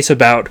was a case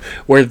about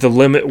where the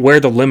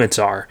limits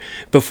are,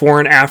 before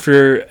and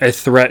after a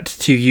threat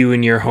to you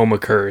and your home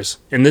occurs.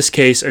 In this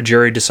case, a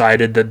jury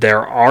decided that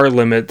there are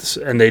limits,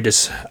 and in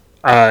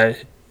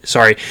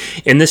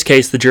this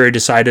case, the jury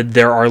decided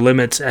there are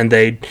limits, and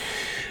they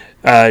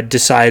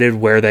decided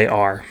where they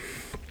are.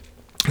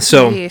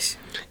 So,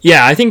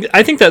 Yeah, I think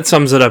that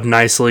sums it up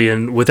nicely,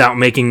 and without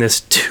making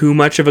this too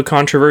much of a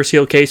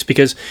controversial case,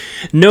 because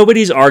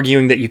nobody's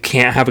arguing that you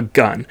can't have a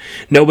gun.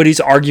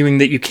 Nobody's arguing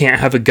that you can't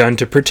have a gun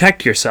to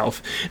protect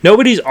yourself.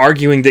 Nobody's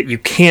arguing that you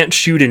can't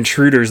shoot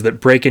intruders that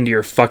break into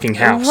your fucking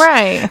house.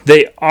 Right.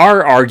 They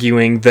are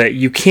arguing that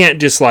you can't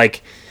just,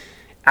 like,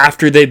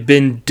 after they've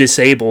been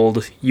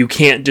disabled, you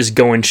can't just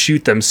go and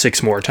shoot them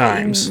 6 more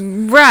times.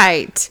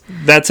 Right.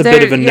 That's a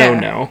bit of a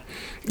no-no.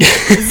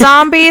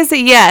 Zombies,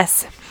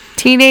 yes.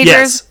 Teenagers,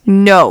 yes.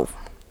 No.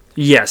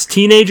 Yes,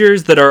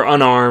 teenagers that are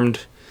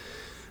unarmed,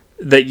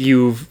 that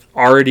you've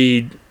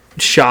already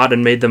shot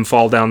and made them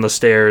fall down the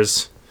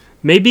stairs.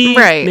 Maybe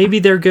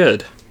they're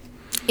good.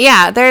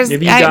 Yeah,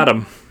 maybe you got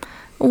them.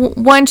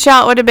 One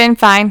shot would have been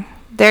fine.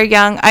 They're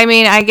young. I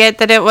mean, I get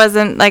that it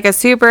wasn't like a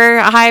super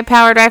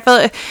high-powered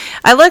rifle.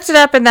 I looked it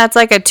up, and that's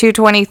like a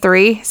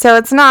 .223, so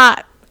it's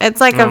not.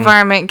 It's like a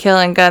varmint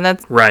killing gun.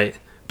 That's right.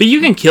 But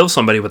you can kill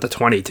somebody with a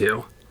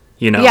 .22.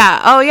 You know,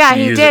 yeah. Oh, yeah.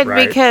 He did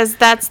right. Because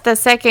that's the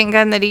second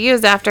gun that he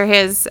used after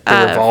his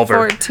revolver.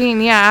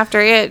 14. Yeah,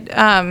 after it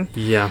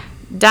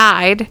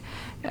died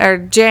or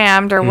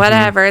jammed or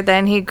whatever.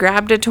 Then he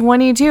grabbed a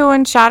 .22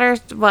 and shot her.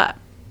 What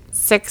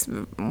 6?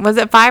 Was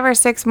it 5 or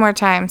 6 more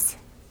times?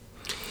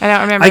 I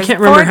don't remember. I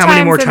can't remember how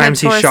many more times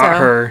he shot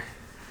her.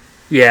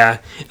 Yeah,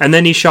 and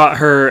then he shot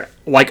her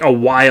like a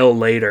while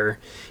later.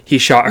 He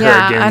shot her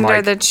again, under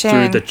like the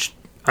chin.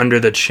 under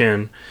the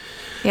chin.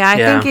 Yeah, I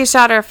think he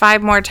shot her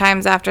 5 more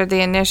times after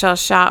the initial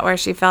shot where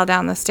she fell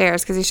down the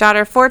stairs. Because he shot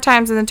her 4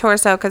 times in the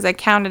torso because I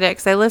counted it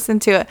because I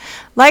listened to it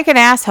like an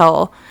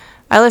asshole.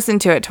 I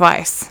listened to it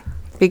twice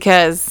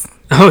because...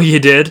 Oh, you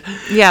did?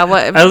 Yeah.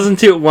 What? I listened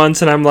to it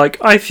once and I'm like,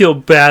 I feel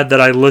bad that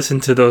I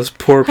listened to those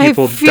poor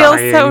people dying. I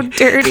feel so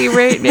dirty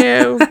right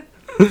now.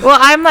 Well,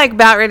 I'm like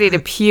about ready to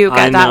puke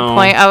at that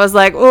point. I was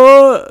like,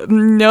 oh,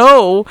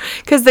 no.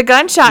 Because the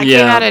gunshot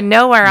came out of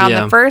nowhere on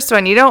the first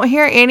one. You don't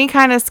hear any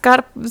kind of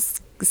scuffle,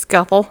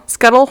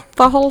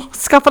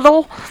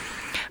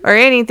 or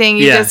anything.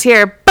 You just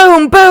hear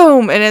boom,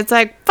 boom, and it's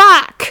like,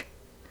 fuck.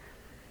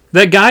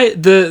 That guy,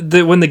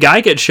 when the guy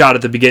gets shot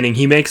at the beginning,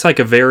 he makes like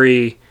a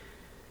very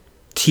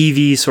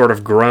TV sort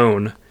of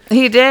groan.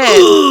 He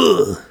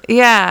did.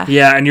 Yeah.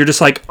 Yeah, and you're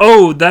just like,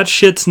 oh, that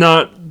shit's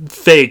not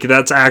fake.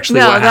 That's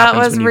actually what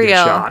happens when you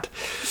get shot.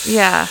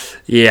 Yeah.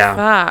 Yeah.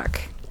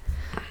 Fuck.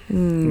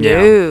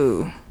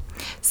 No. Yeah.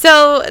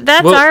 So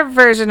that's our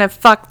version of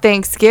fuck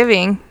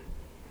Thanksgiving.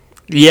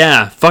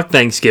 Yeah, fuck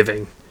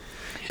Thanksgiving.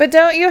 But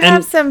don't you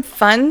have some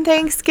fun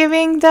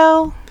Thanksgiving,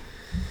 though?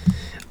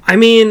 I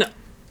mean,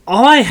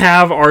 all I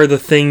have are the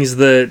things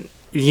that,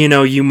 you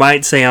know, you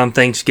might say on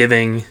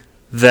Thanksgiving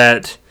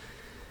that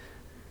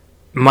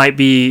might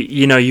be,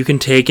 you know, you can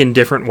take in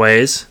different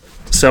ways.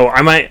 So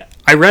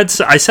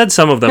I said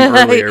some of them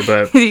earlier,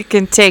 but... You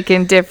can take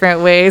in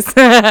different ways.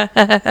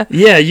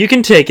 Yeah, you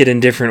can take it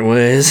in different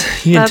ways.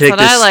 You can take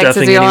this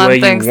stuffing any way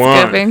you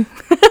want.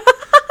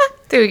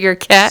 Through your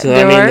cat door.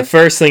 I mean, the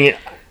first thing...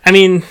 I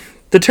mean,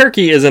 the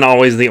turkey isn't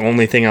always the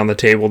only thing on the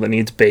table that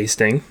needs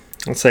basting.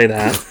 I'll say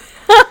that.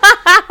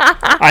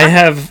 I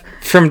have,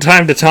 from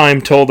time to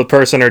time, told a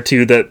person or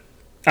two that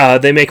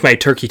they make my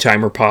turkey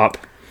timer pop.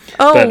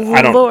 Oh, Lord.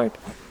 I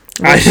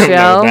don't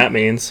know what that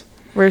means.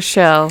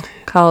 Rochelle.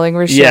 Calling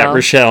Rochelle. Yeah,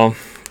 Rochelle.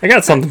 I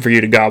got something for you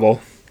to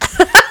gobble.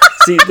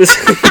 See, this...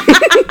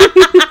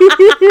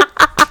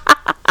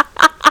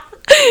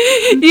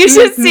 You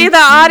should see the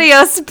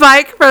audio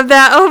spike from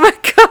that. Oh my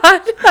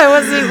god, I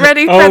wasn't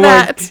ready for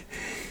that.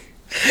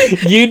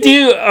 You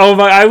do? Oh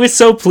my! I was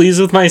so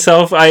pleased with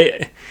myself.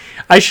 I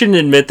shouldn't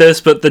admit this,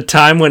 but the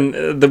time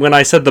when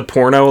I said the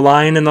porno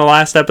line in the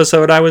last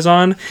episode I was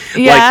on,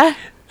 like,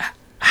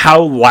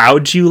 how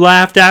loud you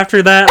laughed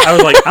after that. I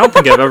was like, I don't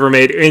think I've ever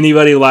made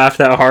anybody laugh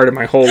that hard in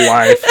my whole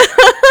life.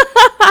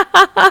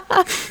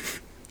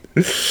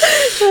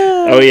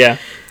 Oh yeah.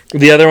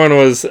 The other one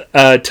was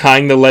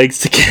tying the legs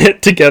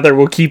together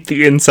will keep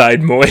the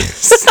inside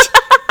moist.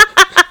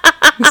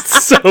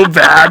 So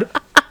bad.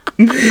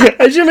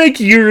 I should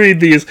make you read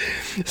these.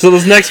 So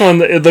this next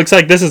one, it looks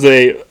like this is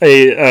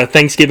a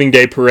Thanksgiving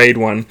Day parade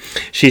one.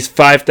 She's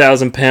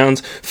 5,000 pounds,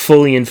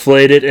 fully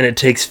inflated, and it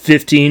takes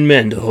 15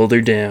 men to hold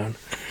her down.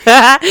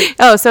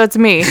 Oh, so it's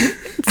me.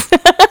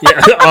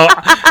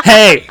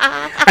 Hey,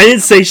 I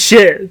didn't say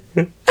shit.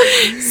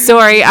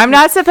 Sorry, I'm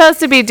not supposed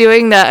to be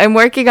doing that. I'm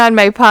working on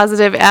my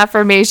positive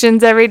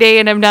affirmations every day,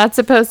 and I'm not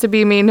supposed to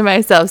be mean to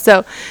myself.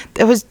 So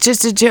that was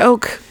just a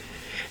joke.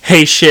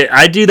 Hey, shit,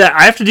 I do that.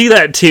 I have to do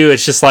that too.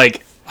 It's just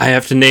like I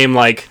have to name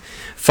like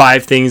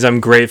 5 things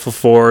I'm grateful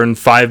for and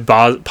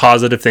 5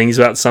 positive things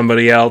about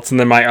somebody else, and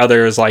then my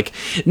other is like,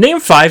 name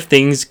 5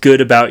 things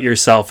good about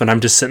yourself, and I'm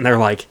just sitting there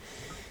like,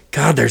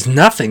 God, there's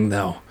nothing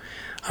though.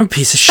 I'm a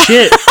piece of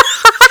shit.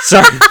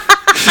 Sorry.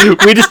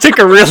 We just took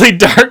a really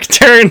dark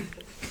turn.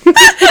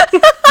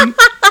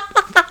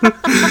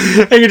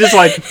 And you're just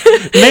like,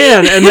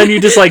 man, and then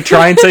you just like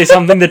try and say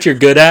something that you're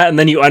good at, and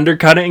then you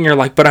undercut it and you're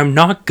like, but I'm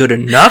not good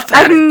enough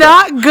at it. I'm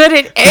not good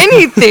at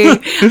anything.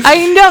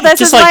 I know. That's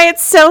just why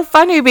it's so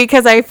funny,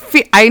 because I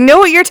know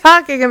what you're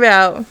talking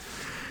about.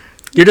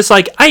 You're just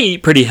like, I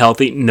eat pretty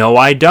healthy. No,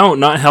 I don't.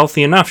 Not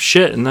healthy enough.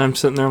 Shit. And then I'm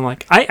sitting there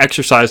like, I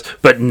exercise,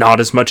 but not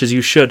as much as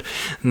you should.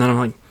 And then I'm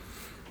like,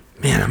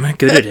 man, am I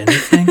good at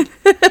anything?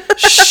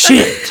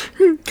 Shit.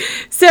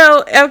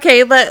 So,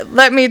 okay,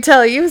 let me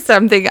tell you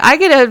something. I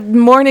get a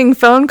morning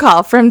phone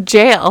call from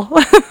jail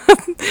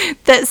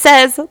that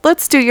says,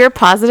 let's do your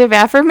positive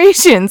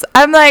affirmations.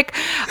 I'm like,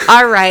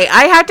 all right,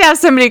 I have to have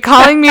somebody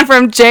calling me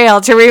from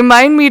jail to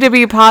remind me to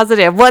be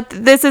positive.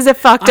 This is a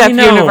fucked up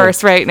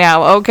universe right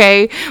now,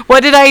 okay?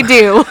 What did I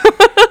do?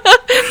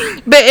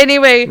 But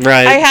anyway,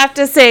 right. I have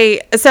to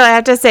say,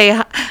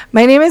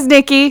 my name is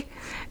Nikki,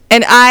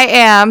 and I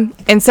am,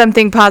 and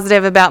something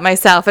positive about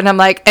myself. And I'm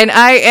like, and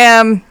I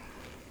am...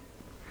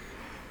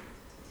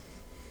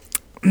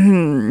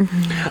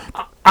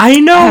 I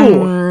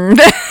know.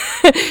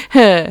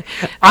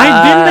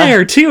 I've been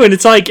there too, and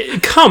it's like,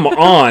 come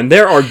on,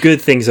 there are good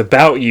things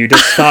about you to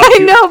stop. I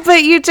know,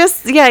 but you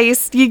just,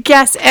 you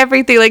guess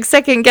everything, like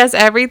second guess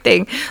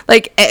everything.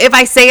 Like, if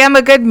I say I'm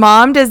a good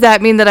mom, does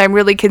that mean that I'm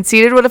really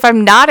conceited? What if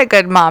I'm not a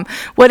good mom?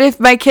 What if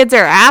my kids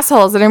are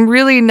assholes and I'm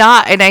really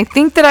not? And I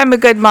think that I'm a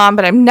good mom,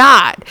 but I'm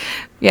not.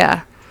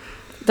 Yeah.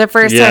 The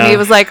first time he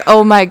was like,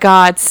 oh my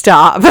God,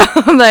 stop.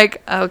 I'm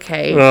like,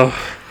 okay. Ugh.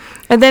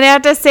 And then I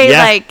have to say,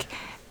 like,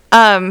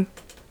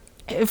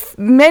 if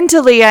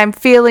mentally I'm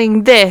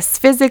feeling this,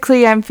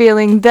 physically I'm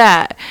feeling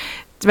that.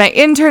 My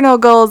internal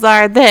goals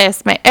are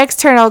this, my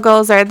external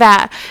goals are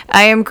that.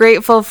 I am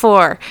grateful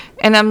for.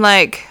 And I'm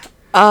like,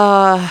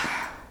 because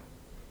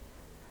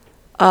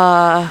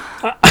I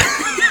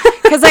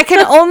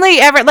can only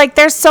ever, like,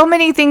 there's so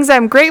many things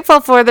I'm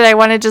grateful for that I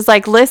want to just,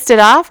 like, list it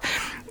off.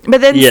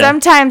 But then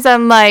sometimes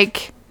I'm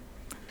like,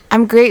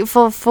 I'm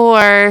grateful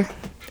for,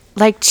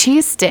 like,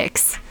 cheese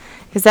sticks.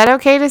 Is that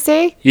okay to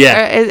say? Yeah.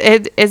 Or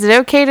is it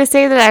okay to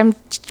say that I'm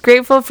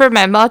grateful for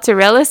my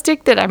mozzarella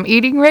stick that I'm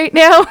eating right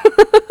now?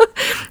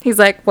 He's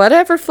like,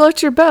 whatever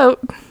floats your boat.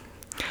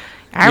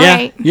 All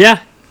right.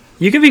 Yeah.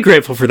 You can be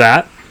grateful for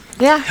that.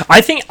 Yeah.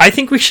 I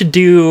think we should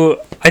do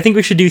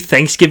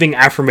Thanksgiving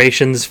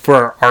affirmations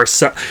for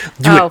ourselves.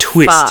 Do a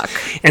twist. Fuck.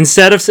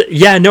 Instead of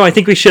I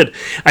think we should.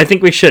 I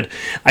think we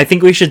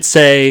should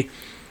say,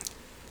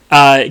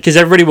 because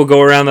everybody will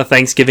go around the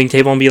Thanksgiving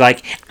table and be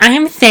like,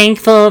 I'm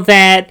thankful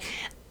that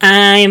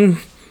I'm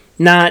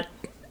not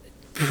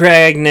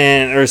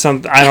pregnant or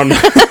something. I don't know.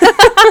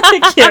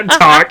 I can't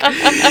talk.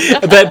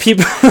 But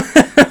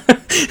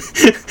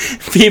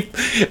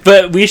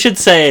but we should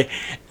say,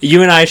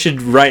 you and I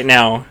should right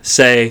now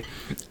say,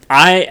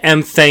 I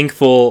am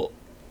thankful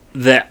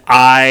that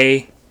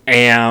I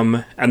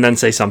am, and then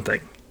say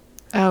something.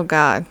 Oh,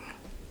 God.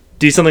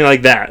 Do something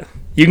like that.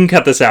 You can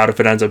cut this out if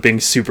it ends up being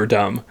super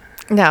dumb.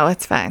 No,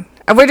 it's fine.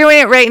 We're doing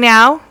it right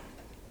now?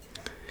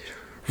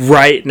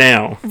 Right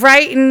now.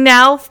 Right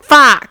now?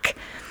 Fuck.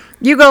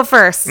 You go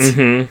first.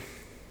 Mm-hmm.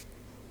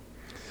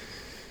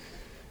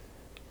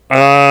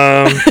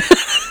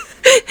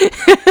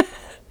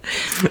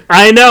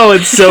 I know,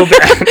 it's so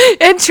bad.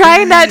 And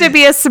trying not to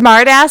be a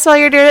smart ass while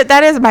you're doing it,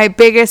 that is my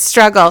biggest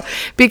struggle.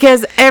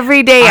 Because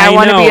every day I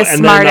want to be a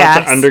smart ass. And then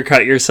not to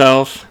undercut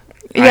yourself.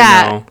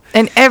 Yeah,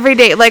 and every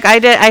day, like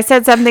I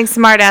said something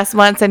smart ass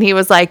once, and he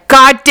was like,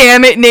 "God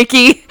damn it,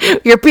 Nikki,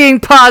 you're being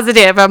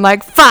positive." I'm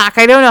like, "Fuck,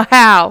 I don't know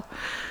how.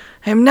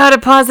 I'm not a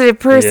positive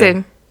person."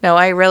 Yeah. No,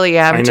 I really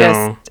am. I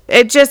know.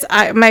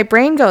 My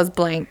brain goes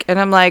blank, and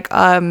I'm like,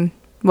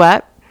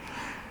 what?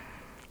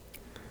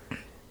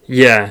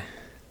 Yeah.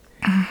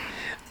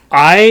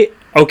 I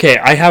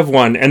have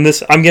one, and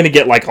this, I'm gonna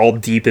get like all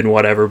deep and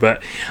whatever,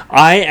 but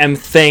I am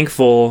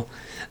thankful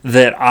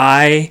that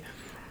I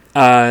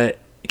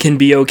can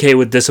be okay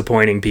with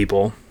disappointing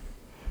people.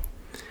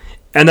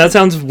 And that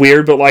sounds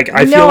weird, but like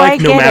I feel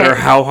like no matter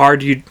how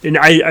hard you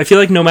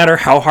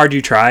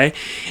try,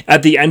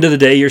 at the end of the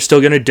day you're still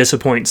going to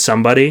disappoint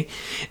somebody.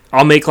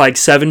 I'll make like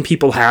 7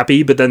 people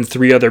happy, but then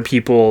 3 other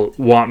people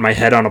want my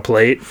head on a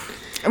plate.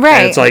 Right.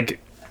 And it's like,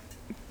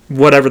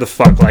 whatever the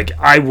fuck, like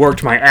I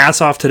worked my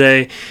ass off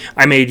today.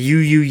 I made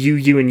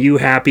you and you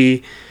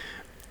happy.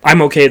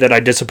 I'm okay that I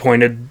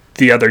disappointed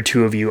the other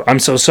 2 of you. I'm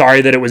so sorry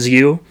that it was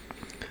you.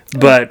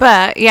 But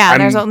yeah,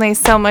 there's only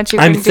so much you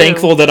can do. I'm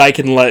thankful that I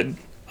can let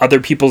other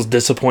people's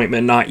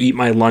disappointment not eat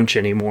my lunch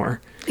anymore.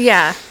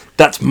 Yeah.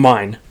 That's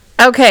mine.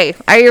 Okay,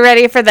 are you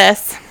ready for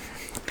this?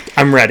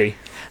 I'm ready.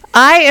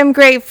 I am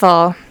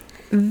grateful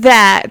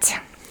that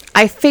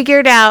I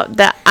figured out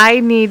that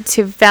I need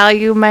to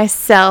value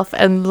myself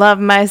and love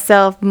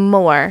myself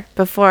more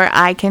before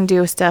I can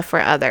do stuff for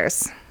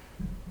others.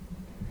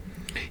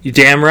 You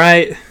damn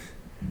right.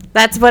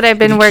 That's what I've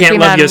been working on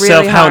really hard. You can't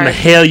love yourself. How in the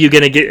hell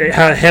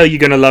you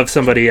gonna love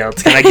somebody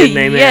else? Can I get an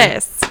amen?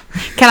 Yes.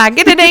 Can I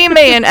get an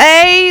amen?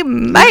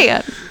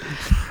 Amen.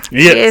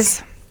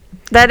 Yes.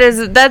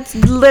 That's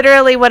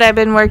literally what I've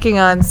been working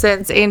on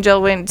since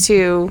Angel went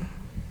to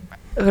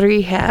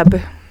rehab.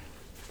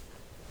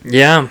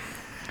 Yeah.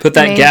 Put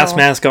that gas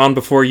mask on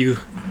before you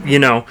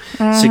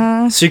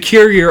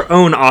secure your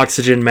own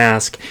oxygen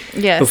mask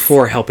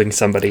before helping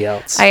somebody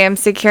else. I am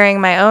securing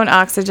my own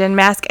oxygen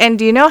mask. And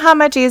do you know how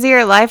much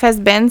easier life has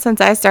been since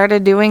I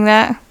started doing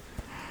that?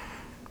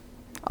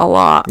 a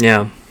lot.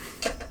 Yeah.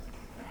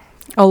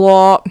 A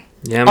lot.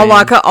 Yeah, I man.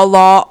 like it a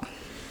lot.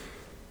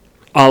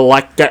 I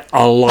like that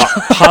a lot.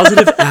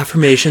 Positive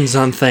affirmations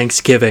on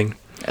Thanksgiving.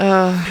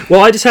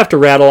 Well, I just have to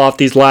rattle off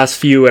these last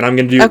few, and I'm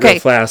going to do it real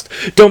fast.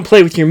 Don't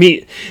play with your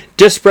meat.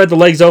 Just spread the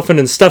legs open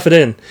and stuff it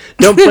in.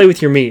 Don't play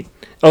with your meat.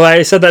 Oh,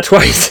 I said that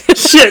twice.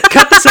 Shit,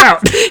 cut this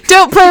out.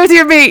 Don't play with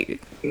your meat.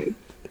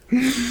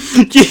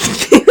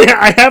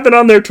 I have it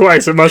on there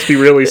twice. It must be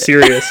really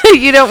serious.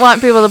 You don't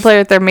want people to play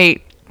with their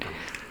meat.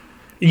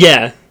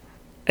 Yeah.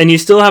 And you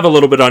still have a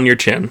little bit on your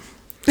chin.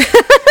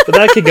 But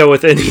that could go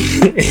with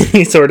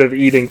any sort of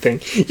eating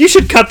thing. You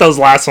should cut those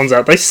last ones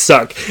out. They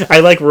suck. I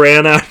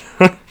ran out.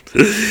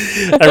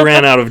 I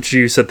ran out of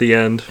juice at the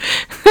end.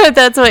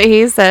 That's what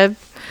he said.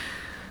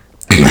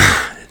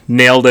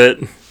 Nailed it.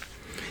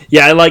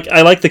 Yeah, I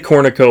like the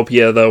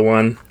cornucopia though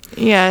one.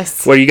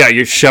 Yes. What do you got?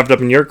 You're shoved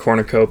up in your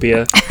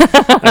cornucopia.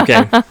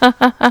 Okay.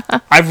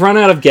 I've run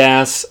out of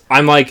gas.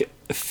 I'm like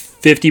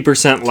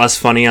 50% less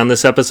funny on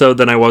this episode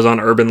than I was on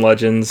Urban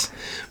Legends.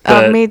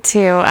 Oh, me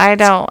too. I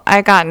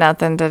got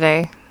nothing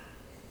today.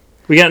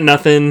 We got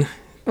nothing.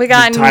 We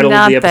got the title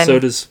nothing. of the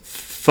episode is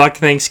Fuck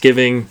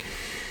Thanksgiving.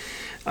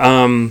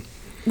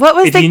 What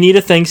was if you need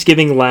a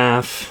Thanksgiving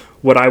laugh,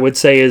 what I would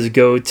say is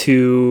go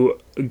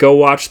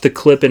watch the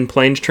clip in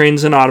Planes,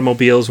 Trains, and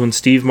Automobiles when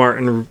Steve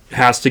Martin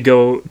has to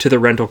go to the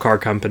rental car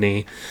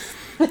company,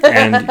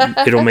 and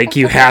it'll make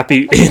you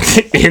happy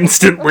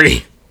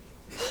instantly.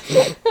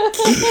 You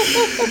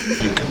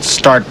can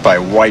start by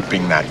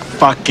wiping that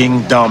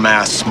fucking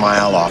dumbass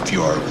smile off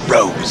your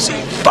rosy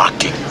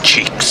fucking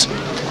cheeks.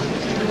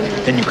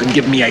 Then you can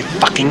give me a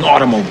fucking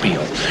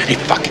automobile, a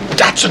fucking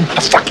Datsun,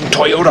 a fucking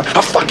Toyota,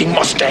 a fucking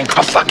Mustang,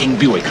 a fucking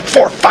Buick,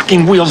 4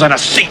 fucking wheels and a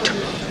seat.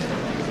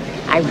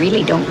 I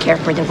really don't care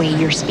for the way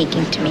you're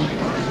speaking to me.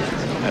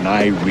 And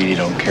I really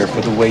don't care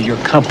for the way your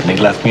company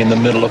left me in the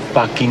middle of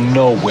fucking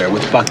nowhere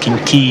with fucking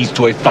keys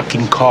to a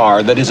fucking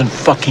car that isn't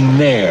fucking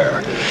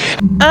there.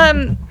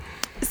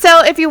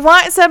 So if you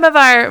want some of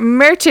our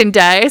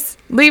merchandise,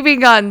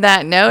 leaving on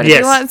that note, if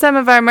you want some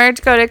of our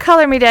merch, go to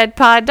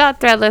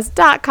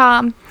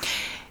colormedeadpod.threadless.com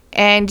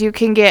and you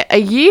can get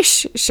a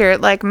Yeesh shirt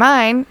like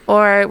mine,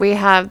 or we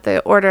have the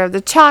Order of the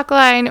Chalk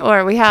line,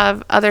 or we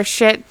have other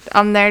shit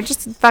on there.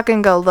 Just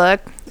fucking go look.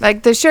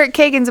 Like the shirt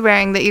Kagan's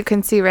wearing that you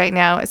can see right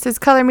now. It says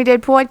Color Me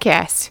Dead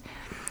Podcast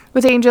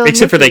with Angel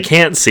Except and for they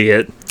can't see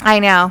it. I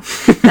know.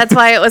 That's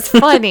why it was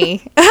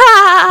funny.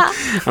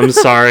 I'm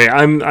sorry.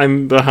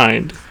 I'm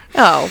behind.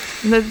 Oh,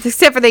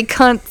 except for they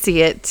can't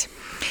see it.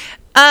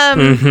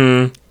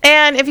 And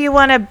if you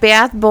want a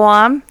bath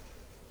bomb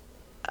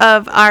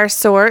of our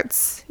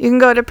sorts, you can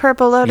go to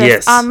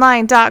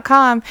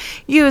purplelotusonline.com,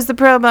 use the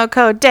promo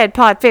code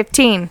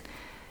DEADPOD15,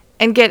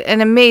 and get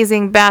an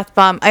amazing bath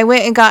bomb. I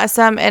went and got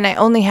some, and I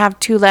only have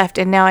 2 left,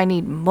 and now I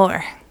need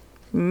more.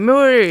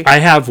 I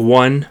have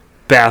 1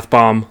 bath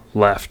bomb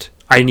left.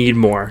 I need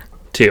more,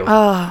 too.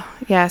 Oh,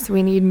 yes,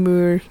 we need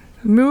more.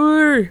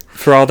 More.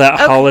 For all that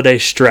holiday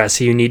stress,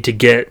 you need to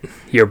get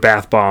your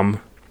bath bomb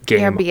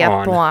game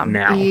on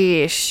now.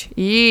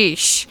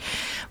 Yeesh.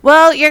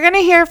 Well, you're going to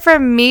hear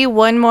from me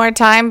one more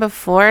time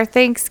before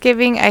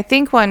Thanksgiving. I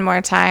think one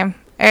more time.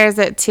 Or is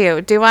it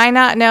 2? Do I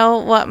not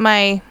know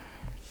my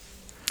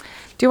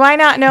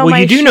Well,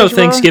 you do know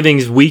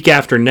Thanksgiving's week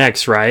after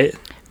next, right?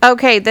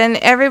 Okay, then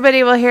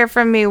everybody will hear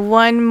from me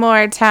one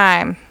more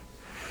time.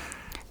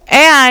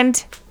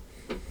 And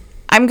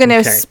I'm going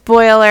to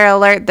spoiler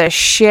alert the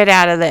shit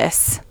out of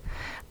this.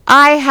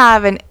 I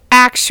have an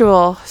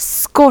actual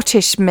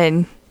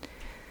Scottishman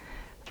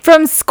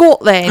from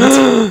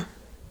Scotland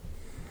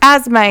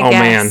as my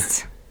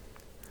guest. Man.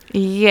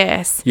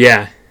 Yes.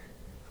 Yeah.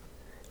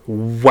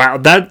 Wow,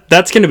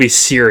 that's going to be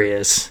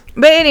serious.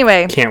 But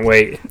anyway. Can't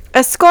wait.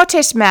 A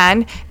Scottish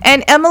man.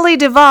 And Emily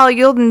Duvall,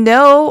 you'll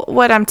know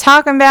what I'm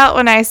talking about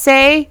when I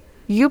say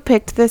you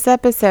picked this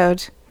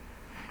episode.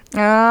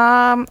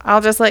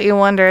 I'll just let you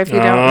wonder if you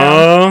don't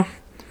know.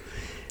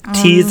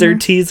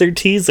 Teasers.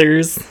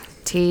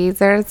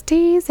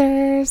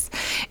 Teasers.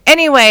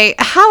 Anyway,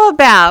 how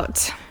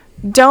about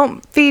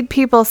don't feed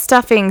people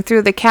stuffing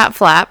through the cat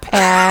flap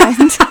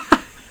and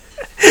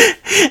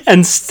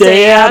and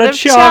stay out of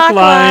chalk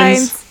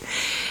lines.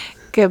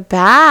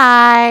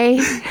 Goodbye.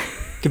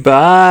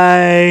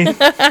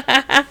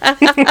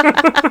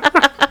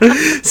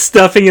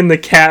 Stuffing in the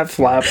cat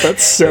flap.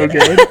 That's so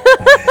good.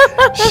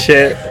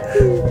 Shit.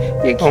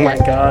 Oh my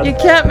god. You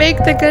can't make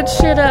the good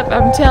shit up,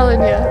 I'm telling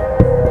you.